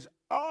he says,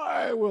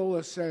 "I will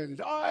ascend,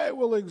 I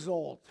will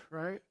exalt,"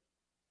 right?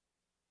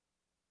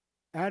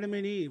 Adam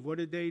and Eve, what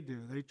did they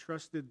do? They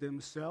trusted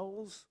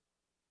themselves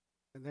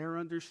and their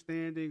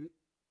understanding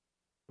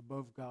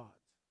above God's.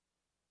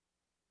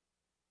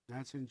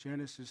 That's in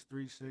Genesis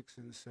 3, 6,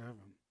 and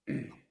 7.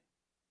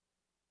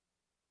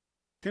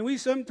 Can we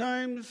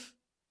sometimes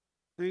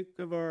think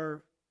of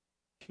our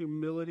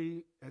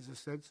humility as a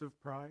sense of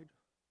pride?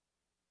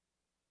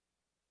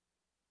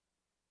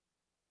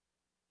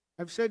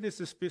 I've said this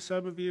to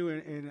some of you,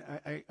 and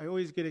I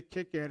always get a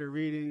kick out of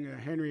reading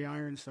Henry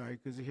Ironside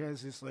because he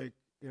has this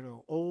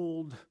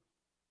old,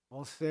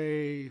 I'll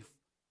say,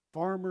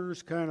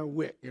 farmer's kind of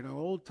wit,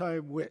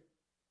 old-time wit.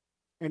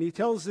 And he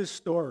tells this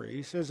story.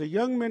 He says, a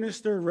young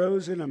minister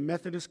rose in a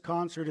Methodist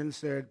concert and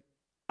said,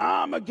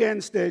 "I'm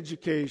against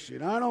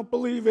education. I don't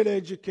believe in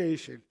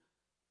education.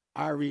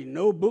 I read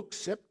no books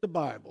except the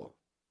Bible.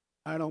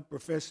 I don't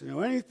profess to know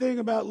anything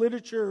about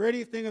literature or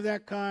anything of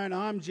that kind.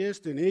 I'm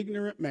just an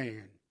ignorant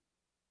man.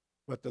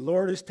 But the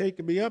Lord has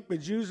taken me up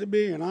and using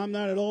me, and I'm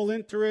not at all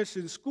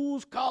interested in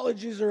schools,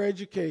 colleges, or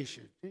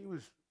education." He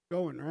was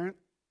going, right?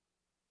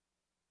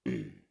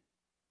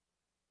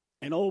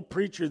 An old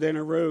preacher then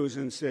arose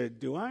and said,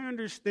 "Do I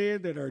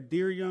understand that our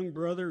dear young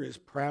brother is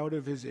proud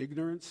of his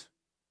ignorance?"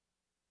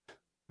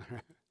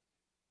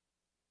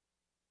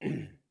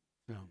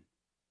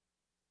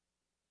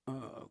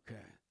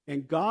 Okay.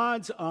 In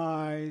God's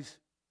eyes,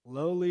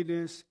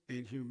 lowliness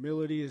and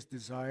humility is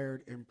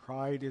desired, and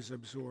pride is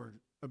abhorred.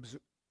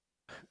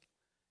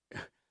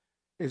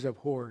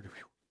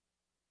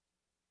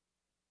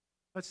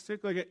 Let's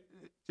take a look at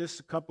just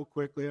a couple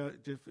quickly.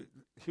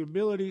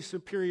 Humility,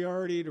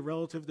 superiority to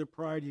relative to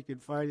pride, you can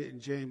find it in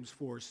James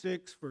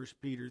 4:6, 1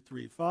 Peter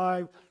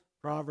 3:5,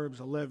 Proverbs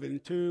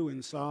 11:2,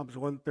 and Psalms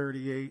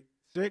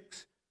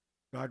 138:6.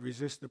 God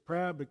resists the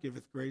proud, but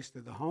giveth grace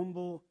to the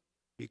humble.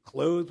 Be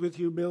clothed with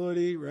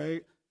humility,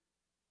 right?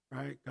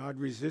 Right? God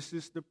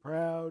resists the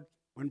proud.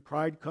 When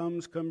pride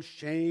comes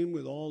shame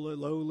with all the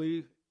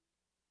lowly.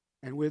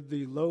 And with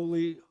the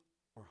lowly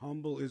or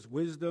humble is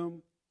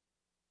wisdom.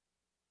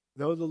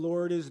 Though the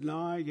Lord is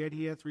nigh, yet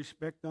he hath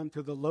respect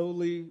unto the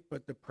lowly,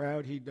 but the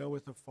proud he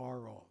knoweth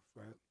afar off.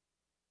 Right?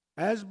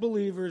 As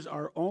believers,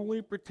 our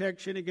only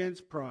protection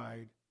against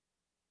pride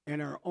and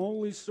our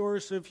only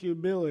source of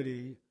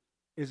humility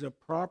is a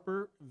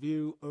proper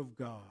view of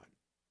God.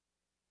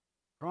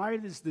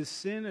 Pride is the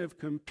sin of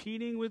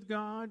competing with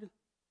God,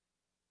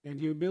 and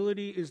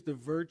humility is the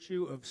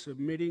virtue of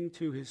submitting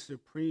to his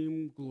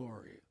supreme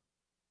glory.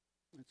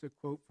 That's a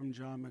quote from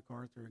John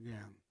MacArthur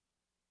again.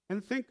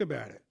 And think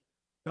about it.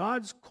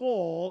 God's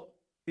call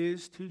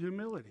is to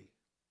humility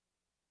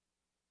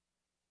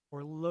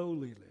or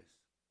lowliness,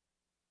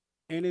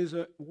 and is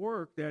a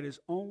work that is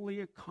only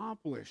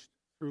accomplished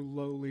through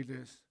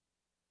lowliness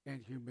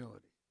and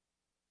humility.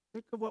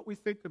 Think of what we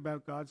think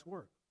about God's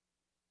work.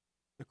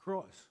 The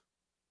cross.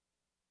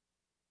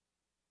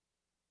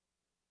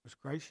 Was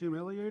Christ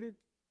humiliated?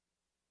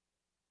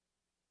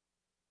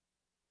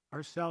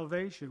 Our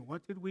salvation,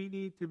 what did we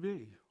need to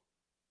be?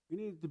 We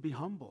needed to be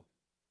humble.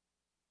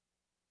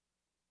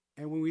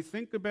 And when we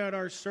think about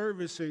our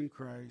service in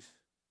Christ,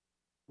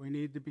 we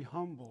need to be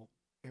humble.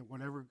 And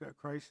whenever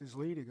Christ is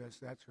leading us,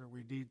 that's where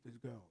we need to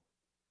go.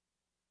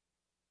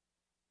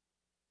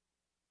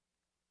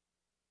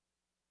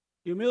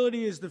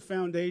 Humility is the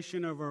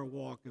foundation of our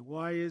walk. And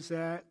why is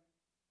that?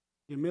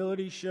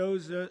 Humility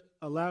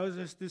allows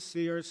us to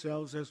see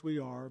ourselves as we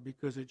are,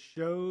 because it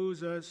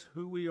shows us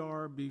who we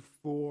are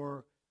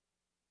before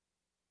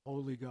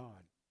holy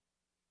God.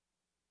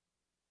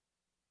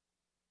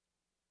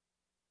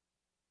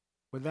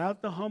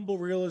 Without the humble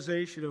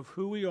realization of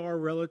who we are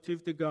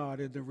relative to God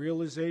and the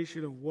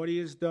realization of what he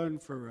has done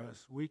for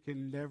us, we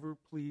can never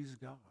please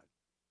God.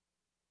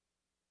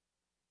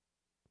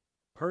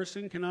 A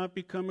person cannot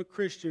become a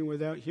Christian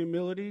without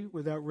humility,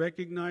 without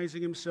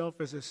recognizing himself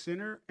as a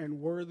sinner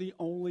and worthy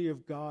only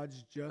of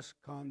God's just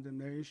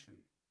condemnation.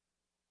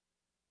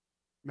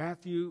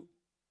 Matthew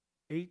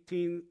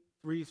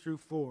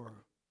 18:3-4,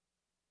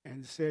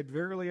 and said,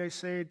 Verily I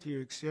say unto you,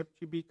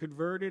 except you be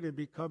converted and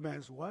become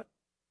as what?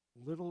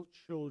 Little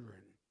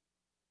children,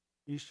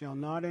 ye shall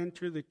not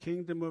enter the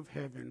kingdom of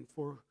heaven.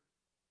 For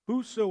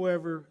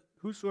whosoever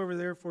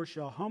therefore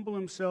shall humble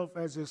himself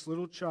as this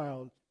little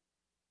child,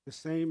 the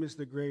same is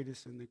the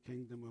greatest in the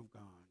kingdom of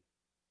God.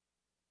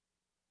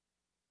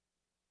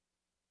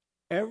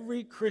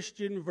 Every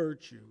Christian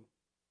virtue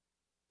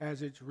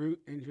has its root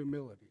in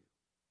humility.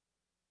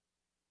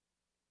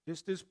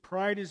 Just as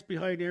pride is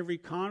behind every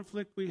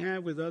conflict we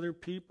have with other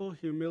people,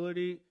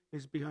 humility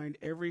is behind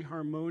every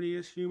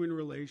harmonious human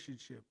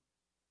relationship,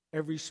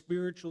 every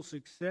spiritual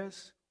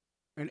success,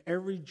 and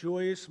every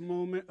joyous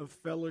moment of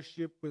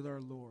fellowship with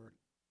our Lord.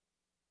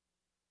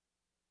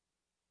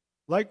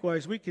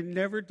 Likewise, we can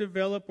never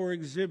develop or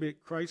exhibit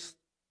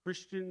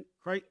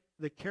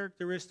the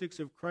characteristics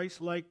of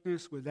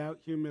Christ-likeness without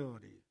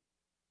humility.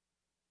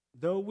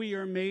 Though we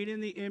are made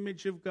in the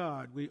image of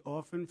God, we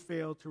often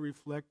fail to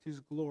reflect his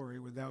glory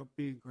without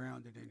being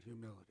grounded in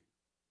humility.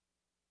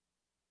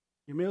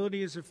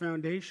 Humility is a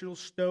foundational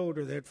stone,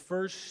 or that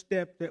first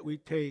step that we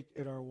take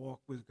in our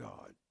walk with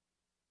God.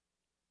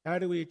 How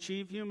do we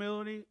achieve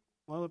humility?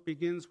 Well, it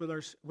begins with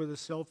a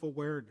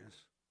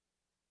self-awareness.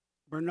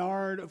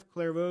 Bernard of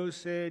Clairvaux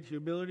said,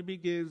 humility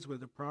begins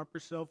with a proper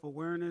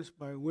self-awareness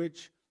by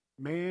which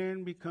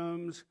man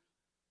becomes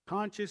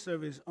conscious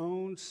of his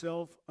own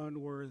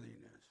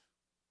self-unworthiness.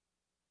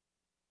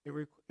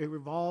 It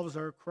revolves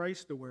our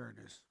Christ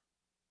awareness,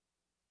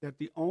 that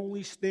the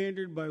only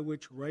standard by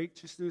which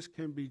righteousness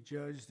can be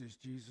judged is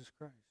Jesus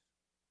Christ.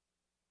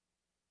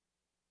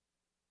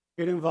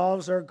 It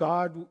involves our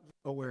God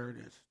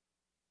awareness,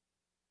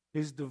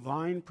 his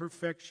divine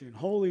perfection,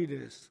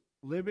 holiness,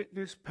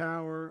 limitless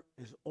power,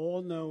 his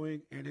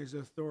all-knowing, and his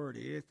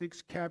authority. I think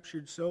it's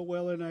captured so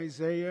well in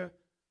Isaiah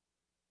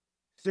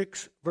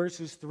 6,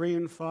 verses 3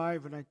 and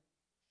 5, and I'm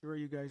sure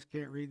you guys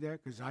can't read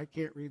that because I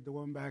can't read the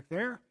one back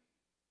there.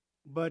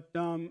 But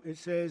it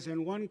says,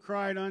 and one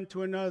cried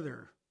unto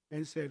another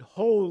and said,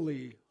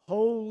 Holy,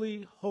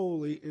 holy,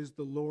 holy is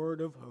the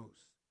Lord of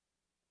hosts.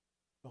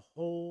 The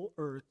whole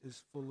earth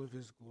is full of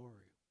his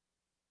glory.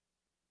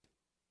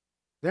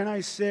 Then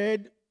I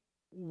said,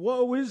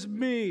 Woe is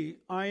me,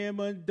 I am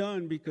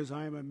undone, because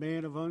I am a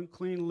man of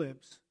unclean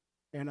lips,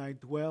 and I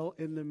dwell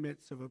in the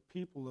midst of a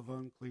people of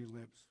unclean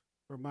lips.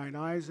 For mine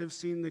eyes have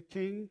seen the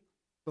King,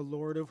 the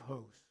Lord of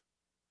hosts.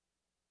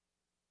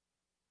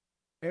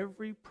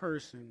 Every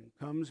person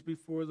comes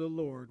before the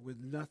Lord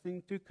with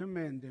nothing to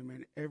commend him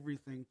and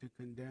everything to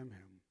condemn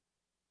him.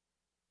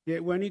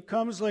 Yet when he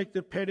comes like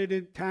the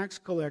penitent tax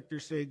collector,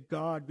 saying,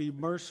 God, be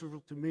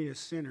merciful to me, a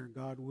sinner,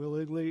 God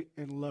willingly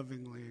and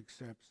lovingly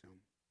accepts him.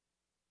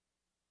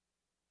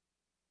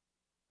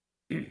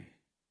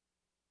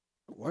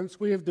 Once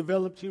we have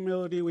developed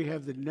humility, we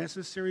have the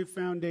necessary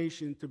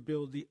foundation to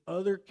build the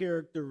other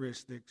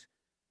characteristics,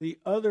 the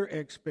other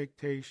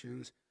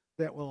expectations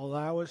that will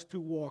allow us to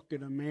walk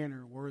in a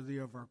manner worthy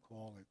of our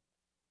calling.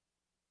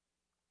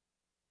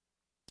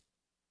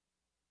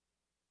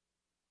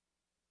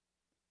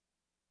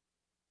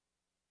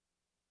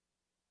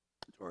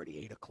 It's already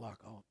 8 o'clock.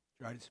 I'll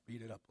try to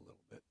speed it up a little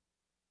bit.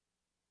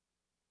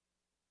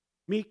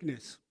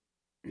 Meekness,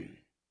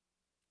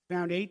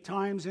 found 8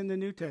 times in the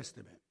New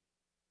Testament.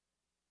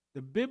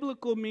 The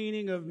biblical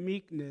meaning of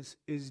meekness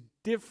is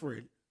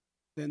different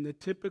than the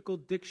typical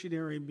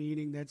dictionary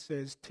meaning that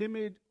says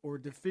timid or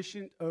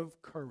deficient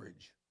of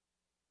courage.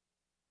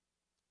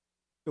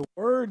 The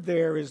word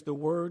there is the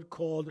word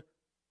called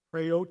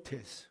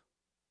praotis.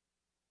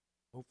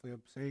 Hopefully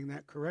I'm saying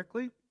that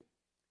correctly.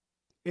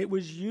 It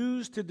was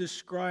used to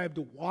describe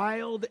the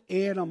wild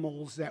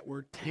animals that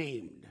were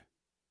tamed.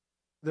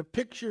 The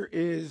picture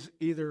is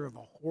either of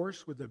a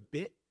horse with a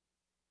bit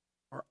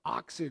or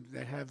oxen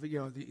that have the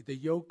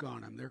yoke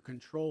on them. They're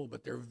controlled,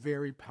 but they're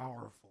very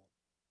powerful.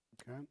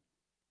 Okay?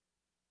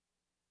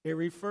 It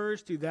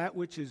refers to that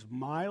which is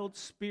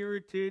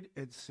mild-spirited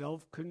and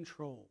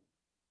self-controlled.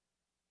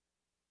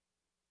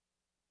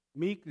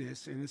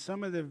 Meekness, and in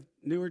some of the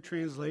newer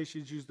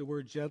translations use the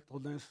word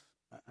gentleness.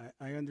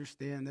 I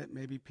understand that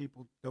maybe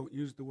people don't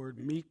use the word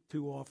meek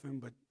too often,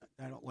 but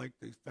I don't like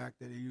the fact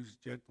that they use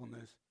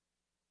gentleness.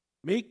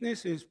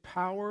 Meekness is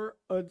power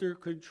under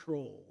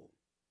control.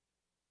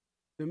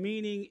 The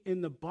meaning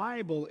in the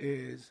Bible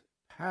is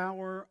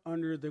power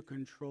under the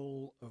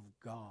control of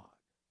God.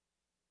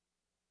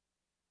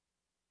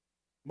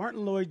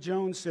 Martin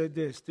Lloyd-Jones said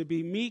this: to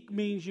be meek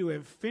means you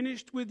have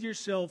finished with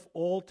yourself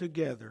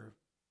altogether.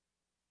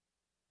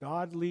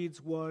 God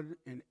leads one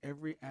in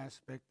every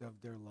aspect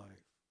of their life.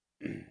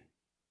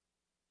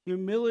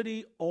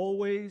 Humility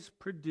always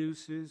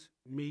produces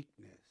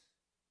meekness.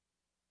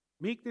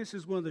 Meekness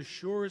is one of the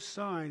surest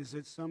signs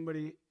that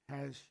somebody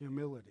has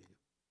humility.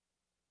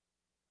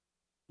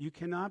 You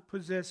cannot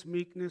possess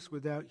meekness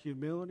without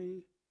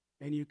humility,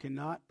 and you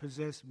cannot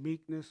possess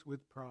meekness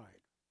with pride.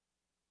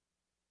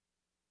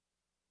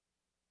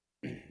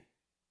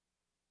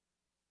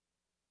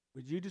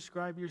 Would you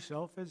describe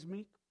yourself as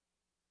meek?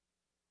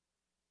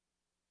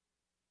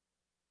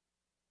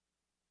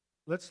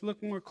 Let's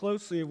look more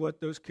closely at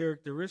what those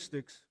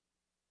characteristics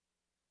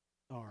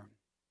are.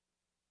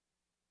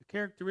 The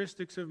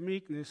characteristics of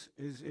meekness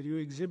is that you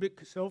exhibit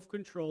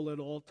self-control at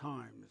all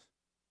times.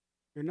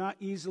 You're not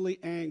easily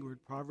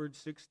angered, Proverbs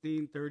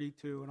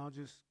 16:32, and I'll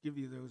just give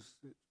you those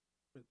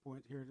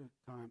points here at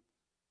a time.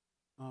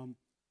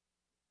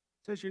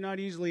 It says you're not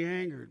easily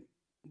angered,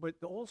 but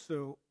it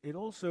also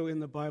in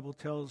the Bible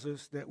tells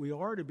us that we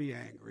are to be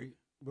angry,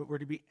 but we're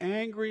to be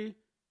angry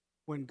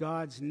when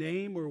God's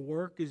name or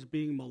work is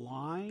being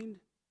maligned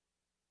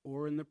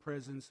or in the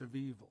presence of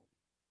evil.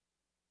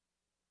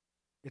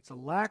 It's a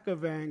lack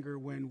of anger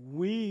when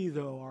we,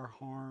 though, are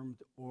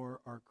harmed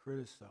or are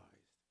criticized.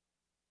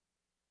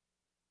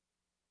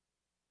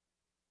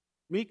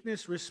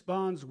 Meekness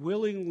responds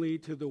willingly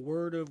to the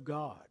Word of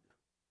God,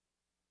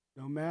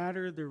 no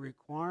matter the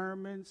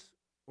requirements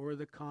or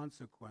the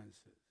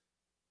consequences.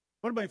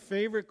 One of my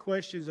favorite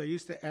questions I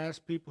used to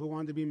ask people who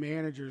wanted to be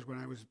managers when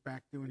I was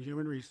back doing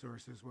human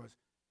resources was,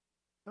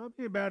 tell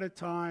me about a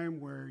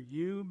time where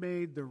you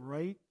made the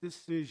right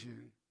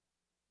decision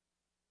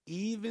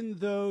even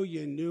though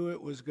you knew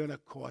it was going to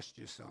cost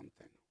you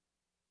something.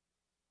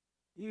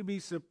 You'd be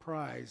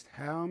surprised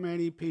how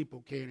many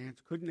people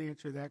couldn't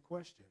answer that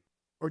question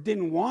or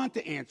didn't want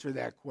to answer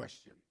that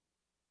question,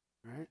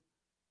 right?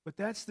 But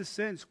that's the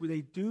sense where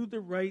they do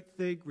the right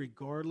thing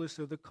regardless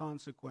of the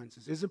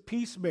consequences. Is a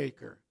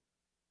peacemaker,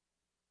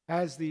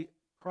 has the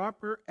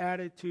proper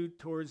attitude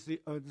towards the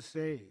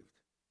unsaved.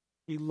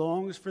 He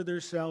longs for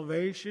their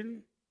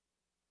salvation.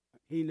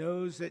 He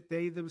knows that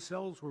they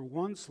themselves were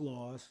once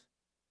lost,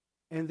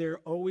 and they're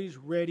always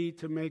ready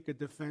to make a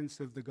defense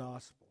of the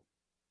gospel.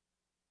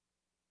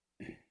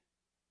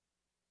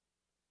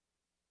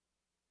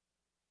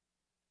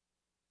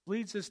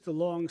 Leads us to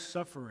long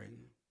suffering,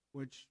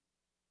 which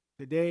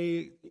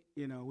today,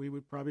 we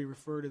would probably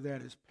refer to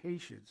that as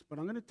patience. But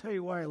I'm going to tell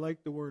you why I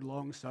like the word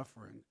long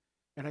suffering.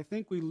 And I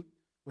think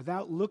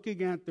without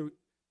looking at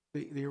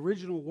the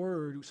original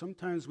word,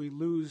 sometimes we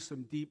lose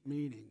some deep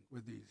meaning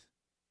with these.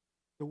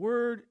 The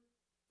word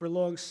for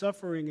long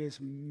suffering is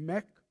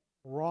mekrothumia.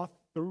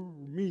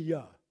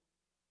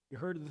 You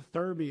heard of the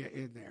thermia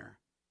in there.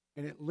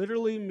 And it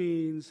literally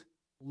means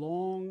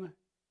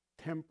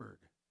long-tempered.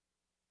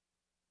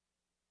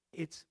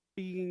 It's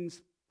being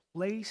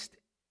placed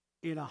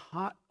in a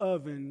hot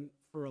oven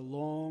for a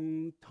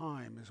long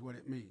time is what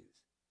it means.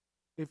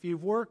 If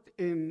you've worked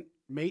in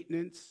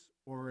maintenance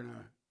or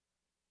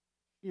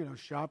in a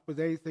shop with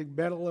anything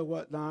metal or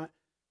whatnot,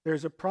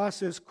 there's a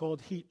process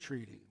called heat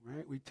treating,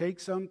 right? We take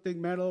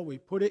something metal, we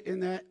put it in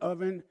that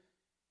oven,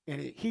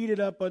 and it heat it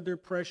up under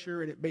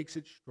pressure, and it makes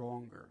it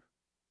stronger,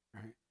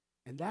 right?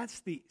 And that's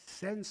the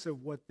sense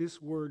of what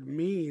this word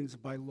means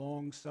by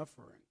long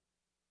suffering,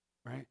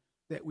 right?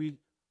 That we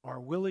are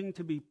willing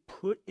to be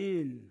put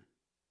in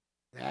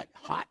that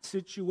hot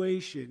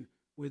situation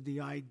with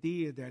the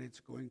idea that it's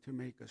going to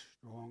make us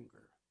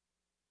stronger.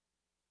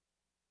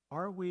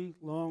 Are we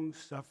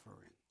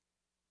long-suffering?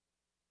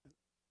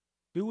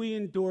 Do we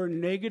endure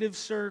negative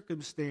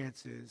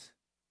circumstances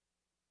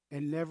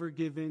and never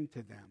give in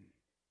to them?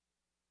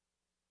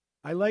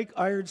 I like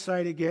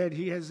Ironside again.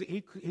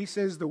 He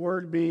says the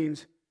word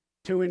means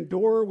to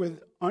endure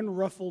with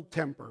unruffled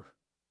temper.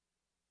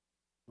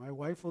 My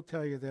wife will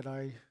tell you that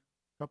I a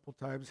couple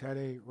times had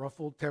a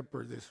ruffled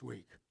temper this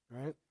week,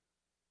 right?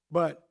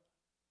 But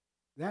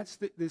that's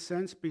the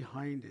sense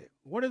behind it.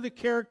 What are the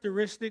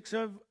characteristics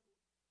of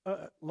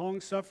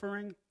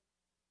long-suffering?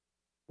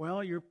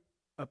 Well,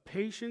 a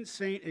patient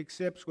saint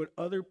accepts what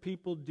other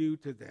people do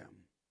to them,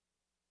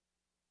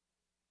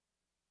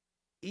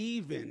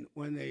 even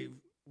when they've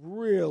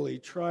really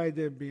tried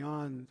them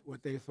beyond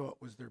what they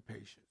thought was their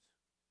patience.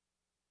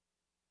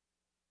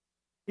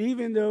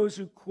 Even those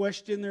who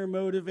question their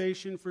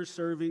motivation for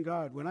serving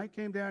God. When I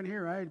came down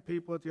here, I had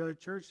people at the other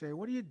church say,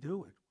 "What are you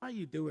doing? Why are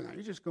you doing that?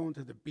 You're just going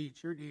to the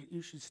beach.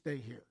 You should stay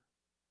here."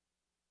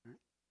 Right?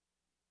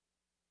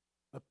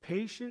 A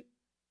patient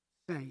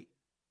saint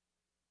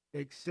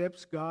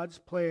accepts God's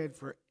plan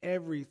for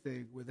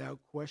everything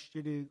without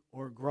questioning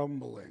or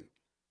grumbling.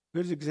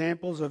 Good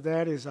examples of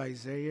that is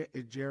Isaiah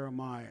and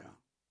Jeremiah.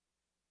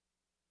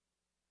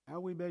 How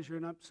are we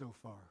measuring up so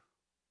far?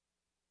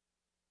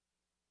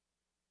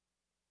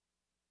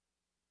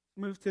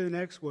 Move to the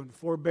next one,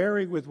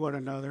 forbearing with one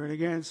another. And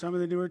again, some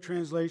of the newer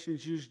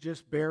translations use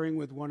just bearing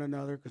with one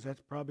another because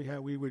that's probably how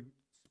we would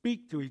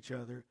speak to each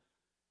other.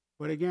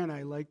 But again,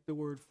 I like the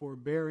word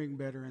forbearing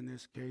better in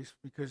this case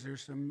because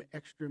there's some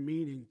extra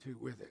meaning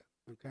with it,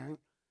 okay?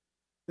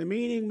 The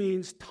meaning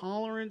means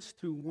tolerance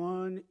to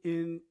one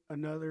in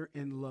another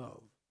in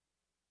love.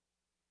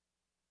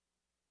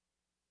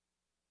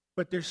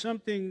 But there's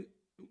something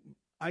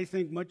I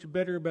think much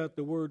better about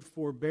the word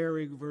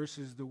forbearing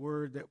versus the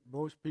word that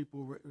most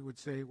people would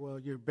say, well,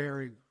 you're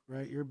bearing,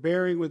 right? You're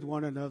bearing with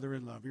one another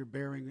in love. You're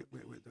bearing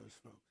with those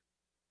folks.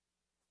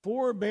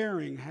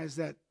 Forbearing has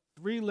that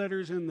 3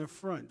 letters in the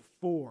front,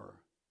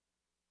 for.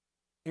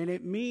 And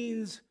it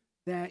means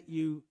that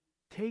you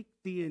take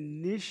the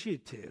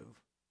initiative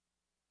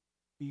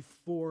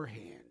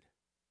beforehand.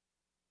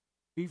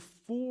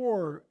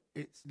 Before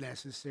it's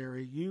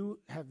necessary,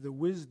 you have the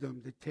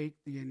wisdom to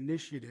take the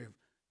initiative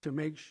to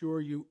make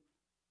sure you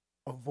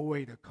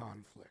avoid a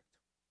conflict.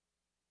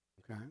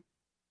 Okay?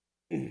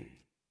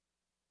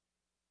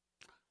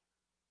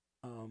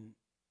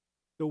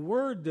 The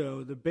word,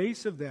 though, the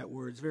base of that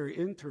word is very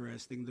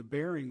interesting, the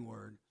bearing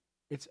word.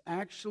 It's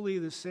actually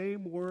the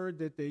same word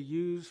that they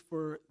use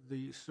for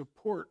the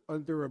support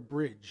under a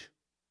bridge.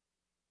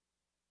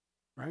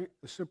 Right?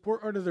 The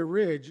support under the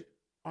ridge,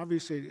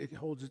 obviously it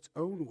holds its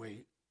own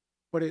weight,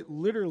 but it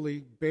literally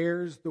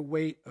bears the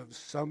weight of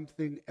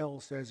something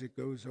else as it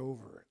goes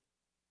over it.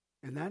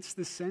 And that's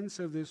the sense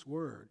of this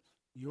word.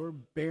 You're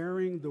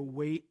bearing the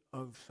weight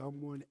of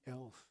someone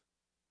else,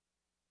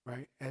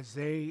 right, as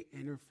they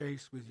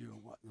interface with you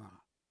and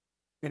whatnot.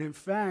 And in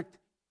fact,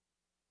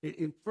 it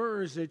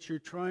infers that you're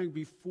trying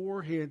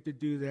beforehand to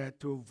do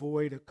that to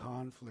avoid a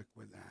conflict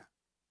with that.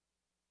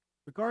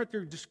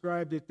 MacArthur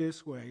described it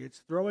this way: it's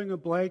throwing a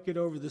blanket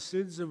over the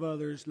sins of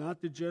others, not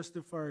to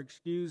justify or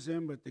excuse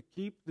them, but to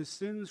keep the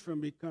sins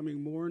from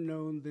becoming more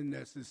known than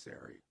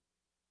necessary.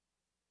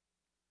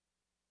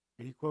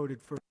 And he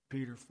quoted 1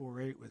 Peter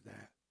 4:8 with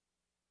that.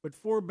 But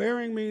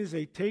forbearing means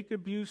they take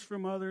abuse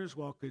from others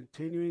while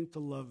continuing to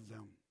love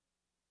them.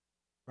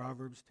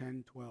 Proverbs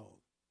 10:12.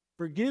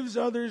 Forgives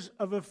others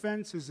of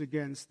offenses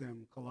against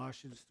them.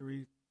 Colossians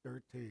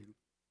 3:13.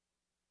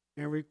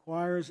 And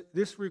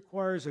this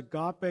requires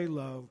agape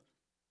love,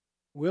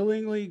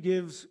 willingly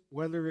gives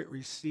whether it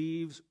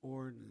receives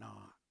or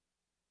not.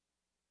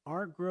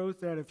 Our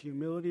growth out of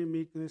humility and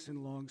meekness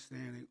and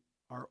longstanding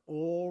are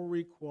all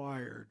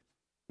required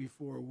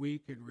before we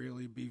can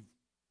really be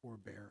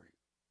forbearing.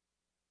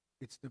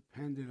 It's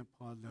dependent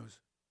upon those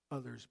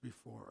others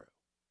before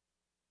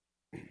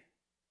it.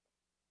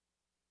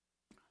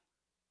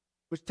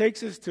 Which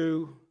takes us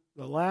to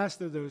the last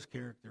of those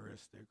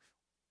characteristics.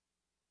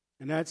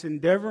 And that's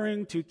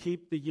endeavoring to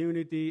keep the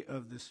unity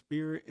of the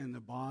Spirit in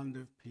the bond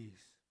of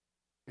peace.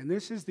 And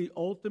this is the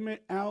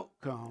ultimate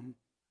outcome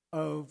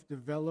of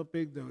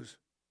developing those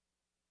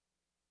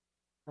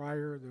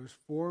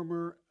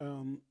former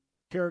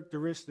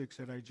characteristics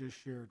that I just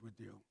shared with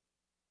you.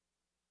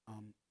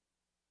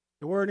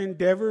 The word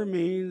endeavor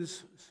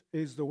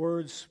is the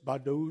word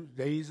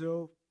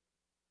spadodezo,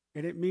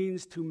 and it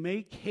means to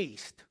make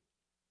haste.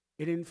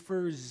 It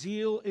infers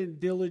zeal and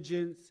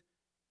diligence.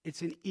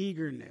 It's an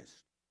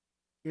eagerness.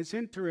 It's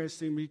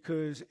interesting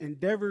because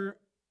endeavor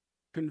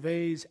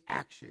conveys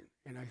action,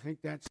 and I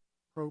think that's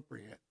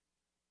appropriate.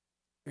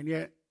 And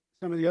yet,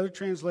 some of the other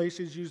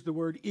translations use the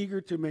word eager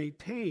to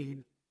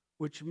maintain,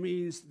 which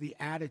means the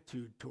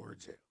attitude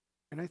towards it.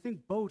 And I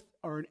think both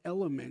are an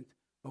element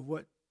of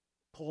what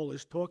Paul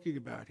is talking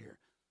about here.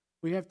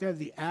 We have to have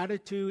the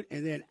attitude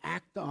and then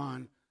act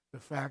on the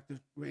fact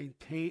of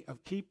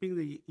keeping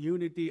the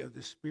unity of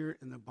the Spirit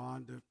in the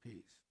bond of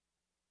peace.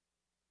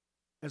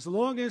 As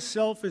long as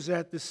self is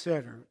at the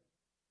center,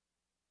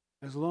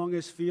 As long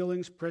as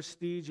feelings,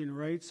 prestige, and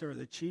rights are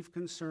the chief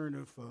concern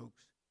of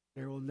folks,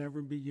 there will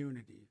never be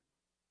unity.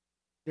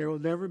 There will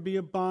never be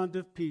a bond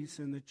of peace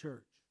in the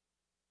church.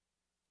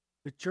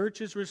 The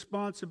church's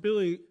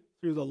responsibility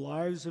through the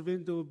lives of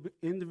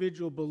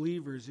individual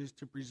believers is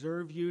to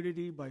preserve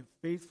unity by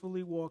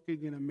faithfully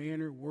walking in a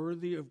manner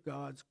worthy of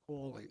God's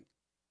calling,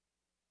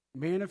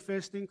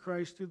 manifesting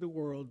Christ to the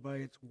world by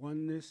its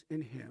oneness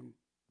in Him,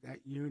 that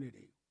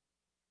unity.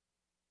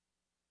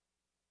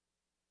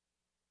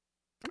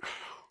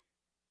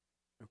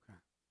 Okay.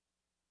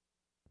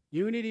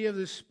 Unity of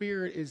the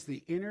Spirit is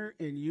the inner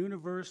and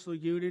universal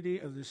unity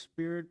of the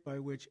Spirit by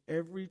which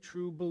every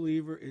true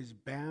believer is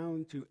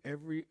bound to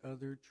every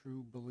other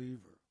true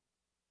believer.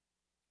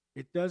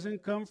 It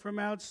doesn't come from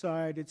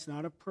outside. It's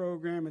not a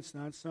program. It's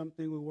not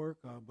something we work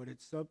on, but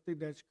it's something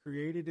that's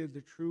created in the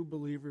true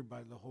believer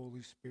by the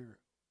Holy Spirit.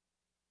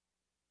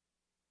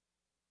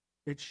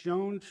 It's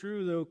shown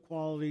through the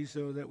qualities,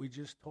 though, that we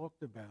just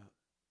talked about.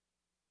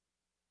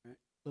 Right?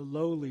 The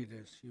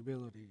lowliness,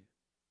 humility,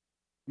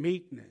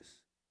 meekness,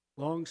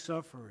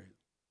 long-suffering,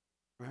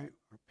 right?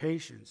 Or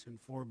patience and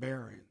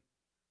forbearing.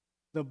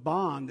 The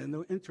bond, and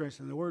the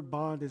interesting, the word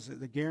bond is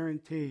the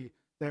guarantee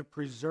that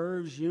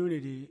preserves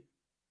unity,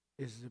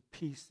 is the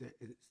peace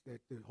that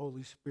the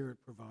Holy Spirit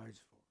provides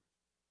for.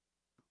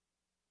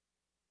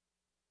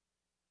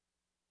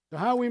 So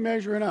how are we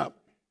measuring up?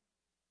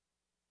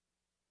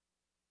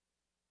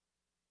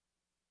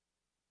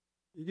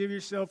 You give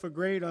yourself a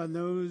grade on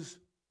those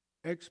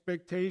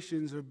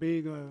expectations of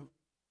being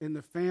in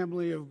the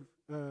family of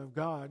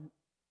God.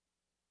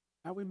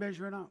 How are we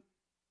measuring up?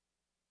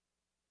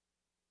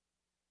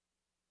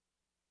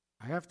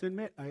 I have to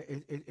admit,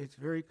 it's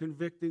very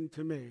convicting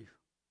to me.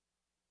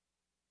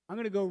 I'm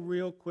going to go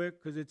real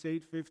quick because it's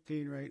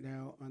 8:15 right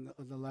now on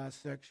the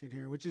last section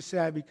here, which is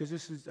sad because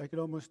I could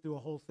almost do a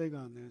whole thing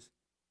on this.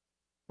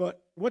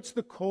 But what's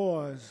the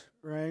cause,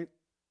 right,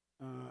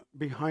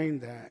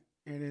 behind that?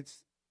 And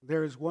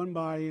there is one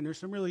body, and there's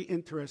some really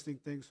interesting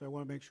things, so I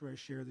want to make sure I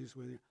share these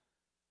with you.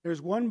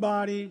 There's one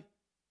body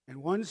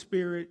and one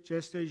Spirit,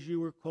 just as you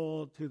were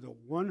called to the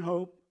one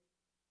hope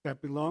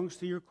that belongs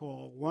to your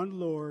call, one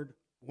Lord,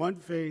 one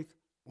faith,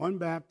 one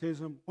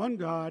baptism, one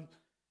God,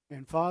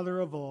 and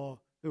Father of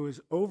all, who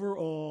is over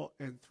all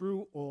and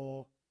through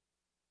all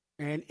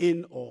and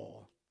in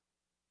all.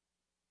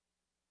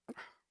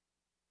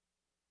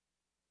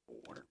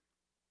 Water.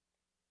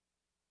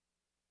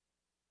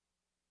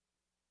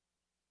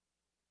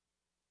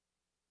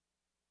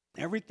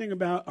 Everything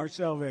about our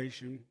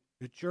salvation,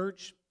 the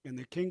church and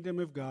the kingdom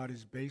of God,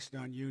 is based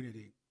on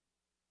unity.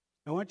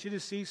 I want you to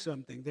see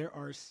something. There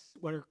are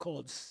what are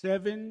called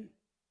 7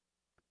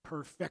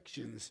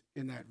 perfections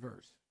in that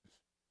verse.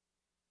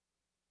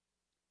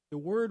 The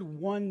word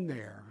one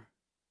there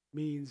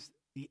means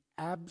the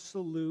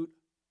absolute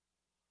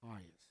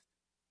highest.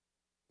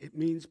 It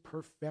means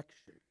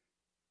perfection.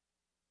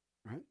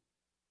 Right?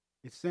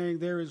 It's saying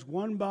there is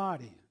one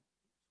body,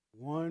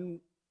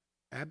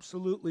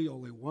 absolutely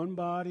only one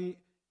body,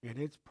 and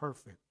it's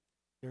perfect.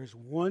 There's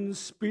one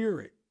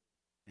Spirit,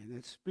 and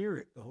that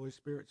Spirit, the Holy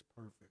Spirit's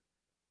perfect.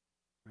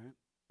 Right?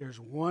 There's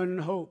one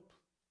hope,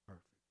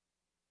 perfect.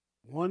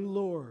 One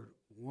Lord,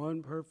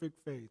 one perfect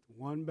faith,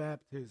 one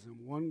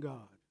baptism, one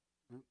God.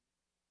 Right?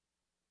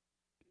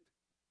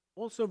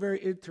 Also very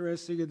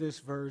interesting in this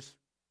verse,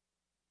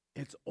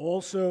 it's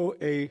also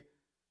a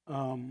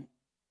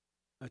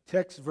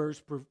text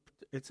verse.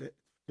 It's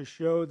to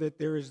show that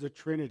there is the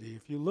Trinity.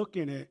 If you look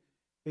in it,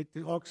 it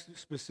talks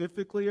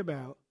specifically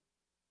about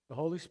the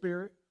Holy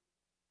Spirit,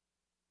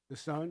 the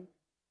Son,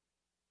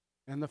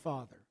 and the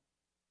Father.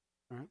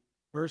 Right?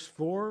 Verse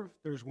 4,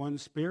 there's one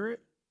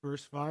Spirit.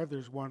 Verse 5,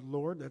 there's one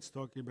Lord. That's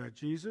talking about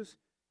Jesus.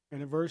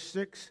 And in verse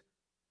 6,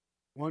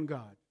 one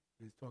God.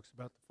 It talks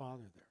about the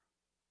Father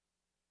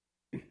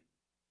there.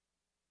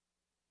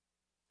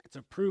 It's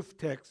a proof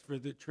text for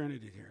the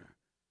Trinity here.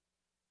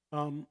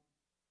 Let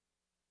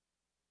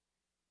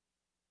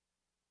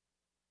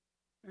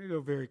me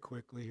go very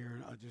quickly here,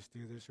 and I'll just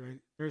do this, right?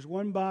 There's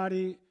one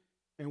body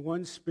and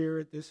one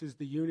Spirit. This is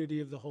the unity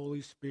of the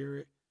Holy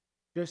Spirit,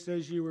 just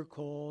as you were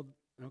called,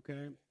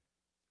 okay?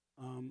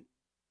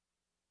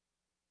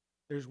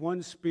 There's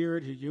one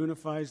Spirit who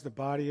unifies the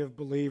body of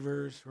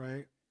believers,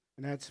 right?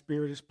 And that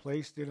Spirit is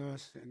placed in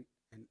us, and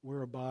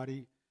we're a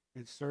body.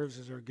 It serves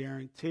as our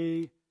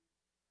guarantee.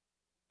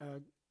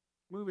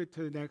 Move it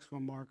to the next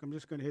one, Mark. I'm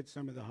just going to hit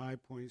some of the high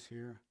points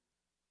here.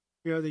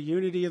 You know, the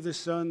unity of the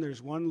Son,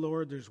 there's one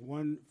Lord, there's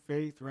one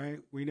faith, right?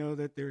 We know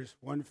that there's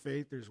one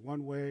faith, there's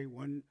one way,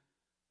 one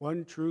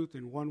truth,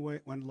 and one way,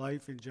 one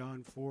life in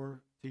John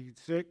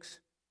 4:6,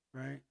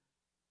 right?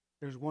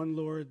 There's one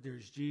Lord,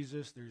 there's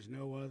Jesus, there's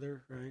no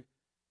other, right?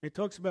 It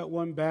talks about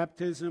one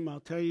baptism. I'll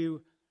tell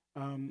you,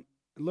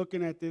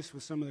 looking at this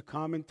with some of the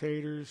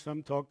commentators,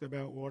 some talked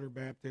about water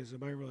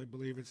baptism. I really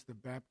believe it's the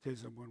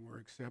baptism when we're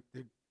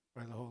accepted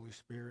by the Holy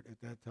Spirit at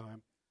that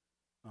time.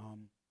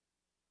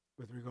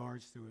 With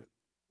regards to it.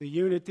 The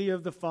unity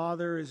of the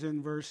Father is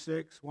in verse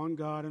 6, one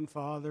God and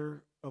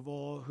Father of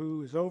all,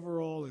 who is over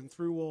all and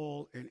through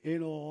all and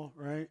in all,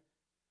 right?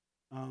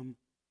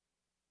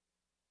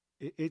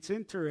 It's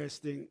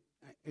interesting.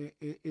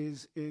 It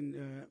is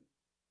in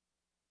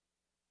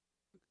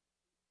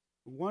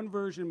one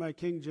version, my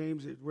King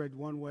James, it read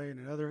one way, and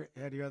another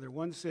had the other.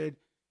 One said,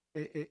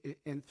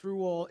 and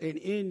through all, and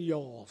in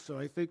y'all. So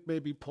I think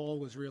maybe Paul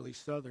was really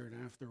Southern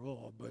after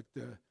all. But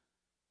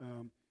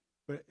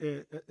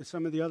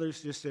some of the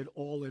others just said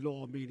all in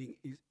all, meaning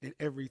he's in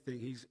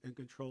everything. He's in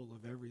control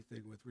of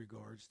everything with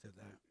regards to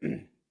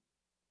that.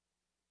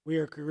 We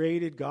are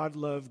created, God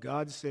loved,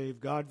 God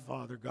saved, God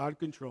fathered, God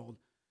controlled,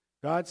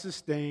 God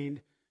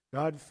sustained,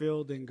 God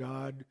filled, and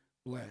God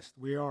blessed.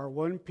 We are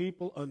one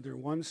people under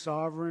one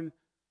sovereign,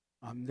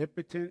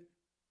 omnipotent,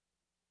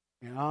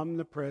 and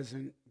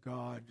omnipresent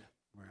God.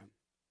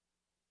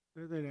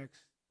 Go to the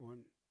next one.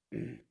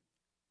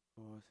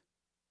 Pause.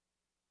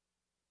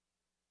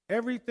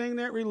 Everything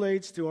that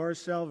relates to our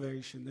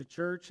salvation, the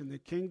church and the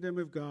kingdom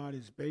of God,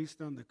 is based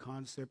on the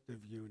concept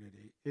of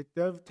unity. It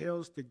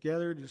dovetails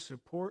together to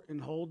support and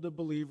hold the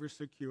believer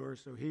secure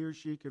so he or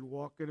she can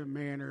walk in a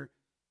manner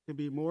to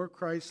be more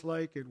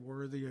Christ-like and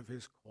worthy of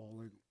his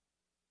calling.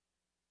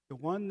 The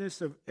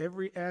oneness of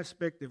every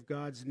aspect of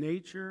God's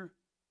nature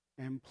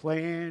and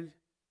plan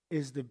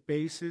is the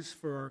basis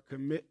for our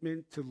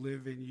commitment to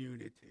live in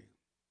unity.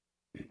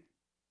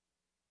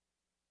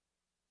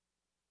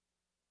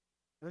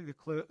 I think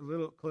a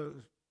little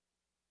close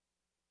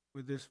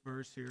with this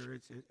verse here.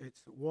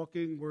 It's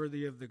walking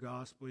worthy of the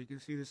gospel. You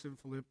can see this in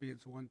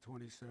Philippians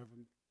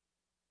 1:27.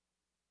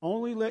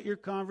 Only let your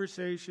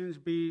conversations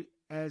be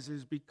as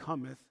is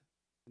becometh,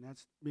 and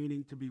that's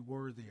meaning to be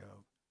worthy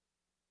of,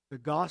 the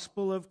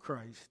gospel of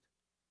Christ,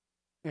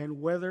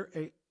 and whether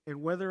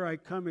I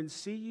come and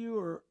see you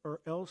or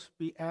else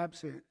be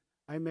absent,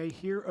 I may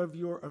hear of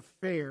your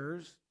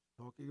affairs,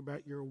 talking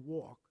about your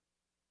walk,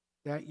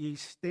 that ye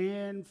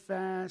stand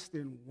fast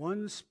in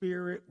one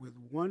spirit with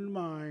one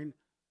mind,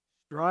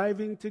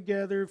 striving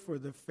together for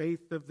the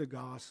faith of the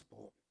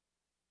gospel.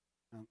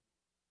 Now,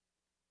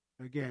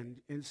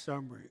 again, in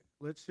summary,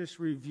 let's just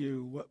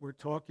review what we're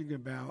talking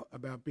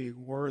about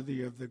being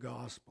worthy of the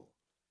gospel.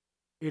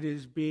 It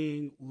is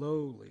being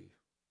lowly.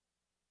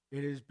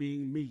 It is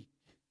being meek.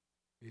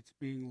 It's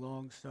being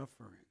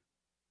long-suffering.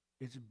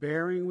 It's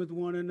bearing with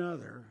one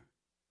another.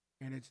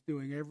 And it's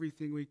doing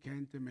everything we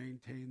can to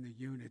maintain the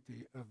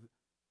unity of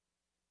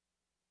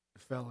the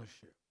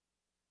fellowship.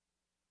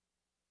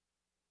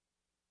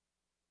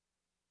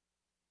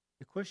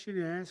 The question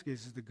to ask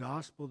is the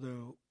gospel,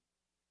 though,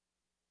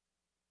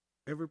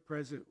 ever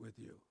present with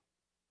you?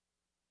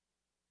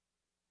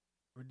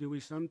 Or do we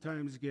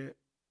sometimes get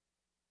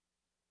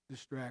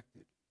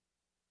distracted?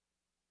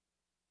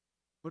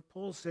 What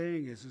Paul's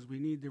saying is we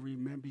need to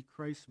remember, be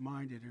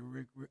Christ-minded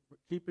and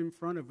keep in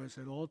front of us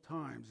at all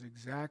times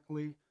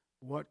exactly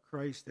what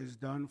Christ has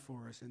done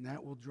for us, and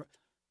that will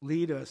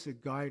lead us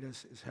and guide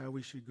us as how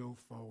we should go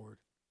forward.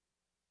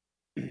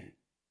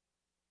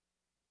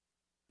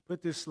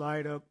 Put this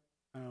slide up.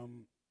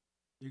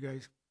 You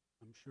guys,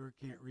 I'm sure,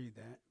 can't read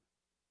that.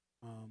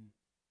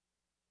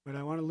 But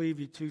I want to leave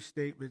you two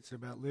statements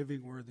about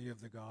living worthy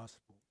of the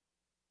gospel.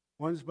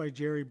 One's by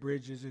Jerry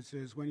Bridges. It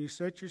says, when you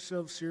set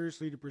yourself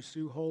seriously to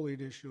pursue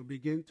holiness, you'll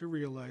begin to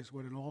realize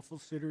what an awful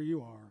sinner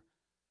you are.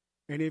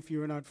 And if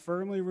you are not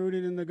firmly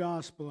rooted in the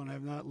gospel and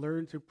have not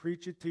learned to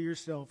preach it to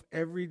yourself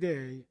every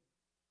day,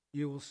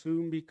 you will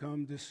soon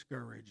become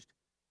discouraged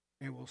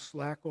and will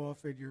slack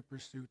off in your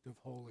pursuit of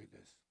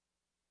holiness.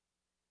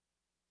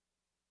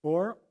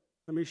 Or,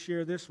 let me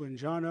share this one.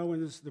 John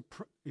Owen is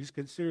he's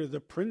considered the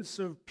Prince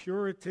of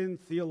Puritan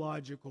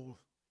theological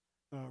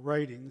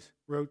writings,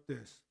 wrote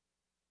this.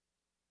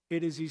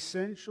 It is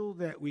essential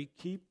that we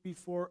keep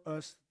before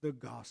us the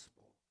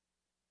gospel,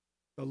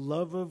 the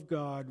love of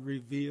God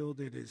revealed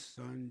in his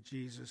Son,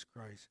 Jesus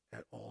Christ,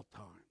 at all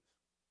times.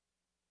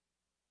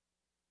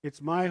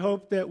 It's my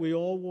hope that we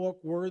all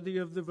walk worthy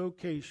of the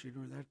vocation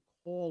or that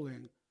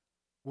calling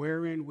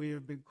wherein we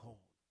have been called.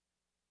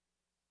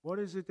 What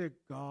is it that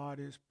God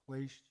has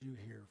placed you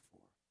here for?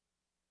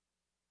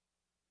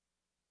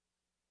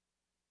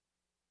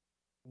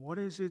 What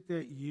is it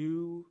that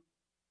you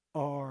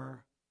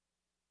are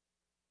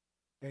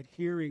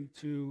adhering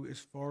to as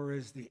far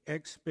as the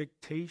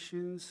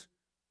expectations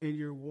in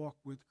your walk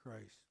with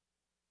Christ?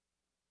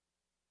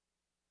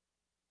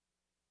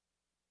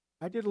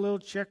 I did a little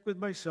check with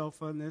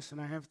myself on this, and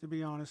I have to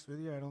be honest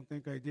with you, I don't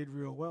think I did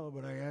real well,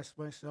 but I asked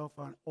myself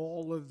on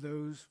all of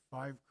those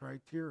 5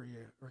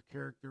 criteria or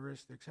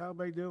characteristics, how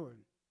am I doing?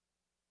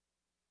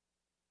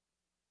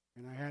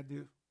 And I had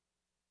to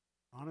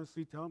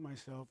honestly tell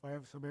myself I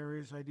have some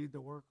areas I need to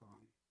work on.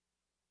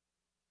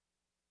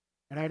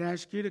 And I'd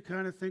ask you to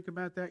kind of think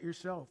about that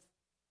yourself.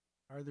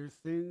 Are there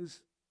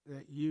things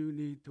that you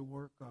need to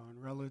work on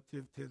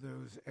relative to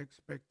those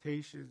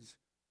expectations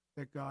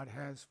that God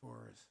has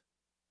for us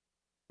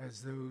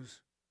as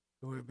those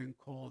who have been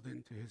called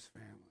into his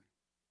family?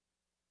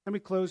 Let me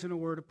close in a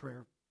word of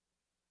prayer.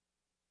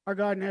 Our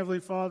God and Heavenly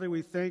Father,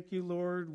 we thank you, Lord.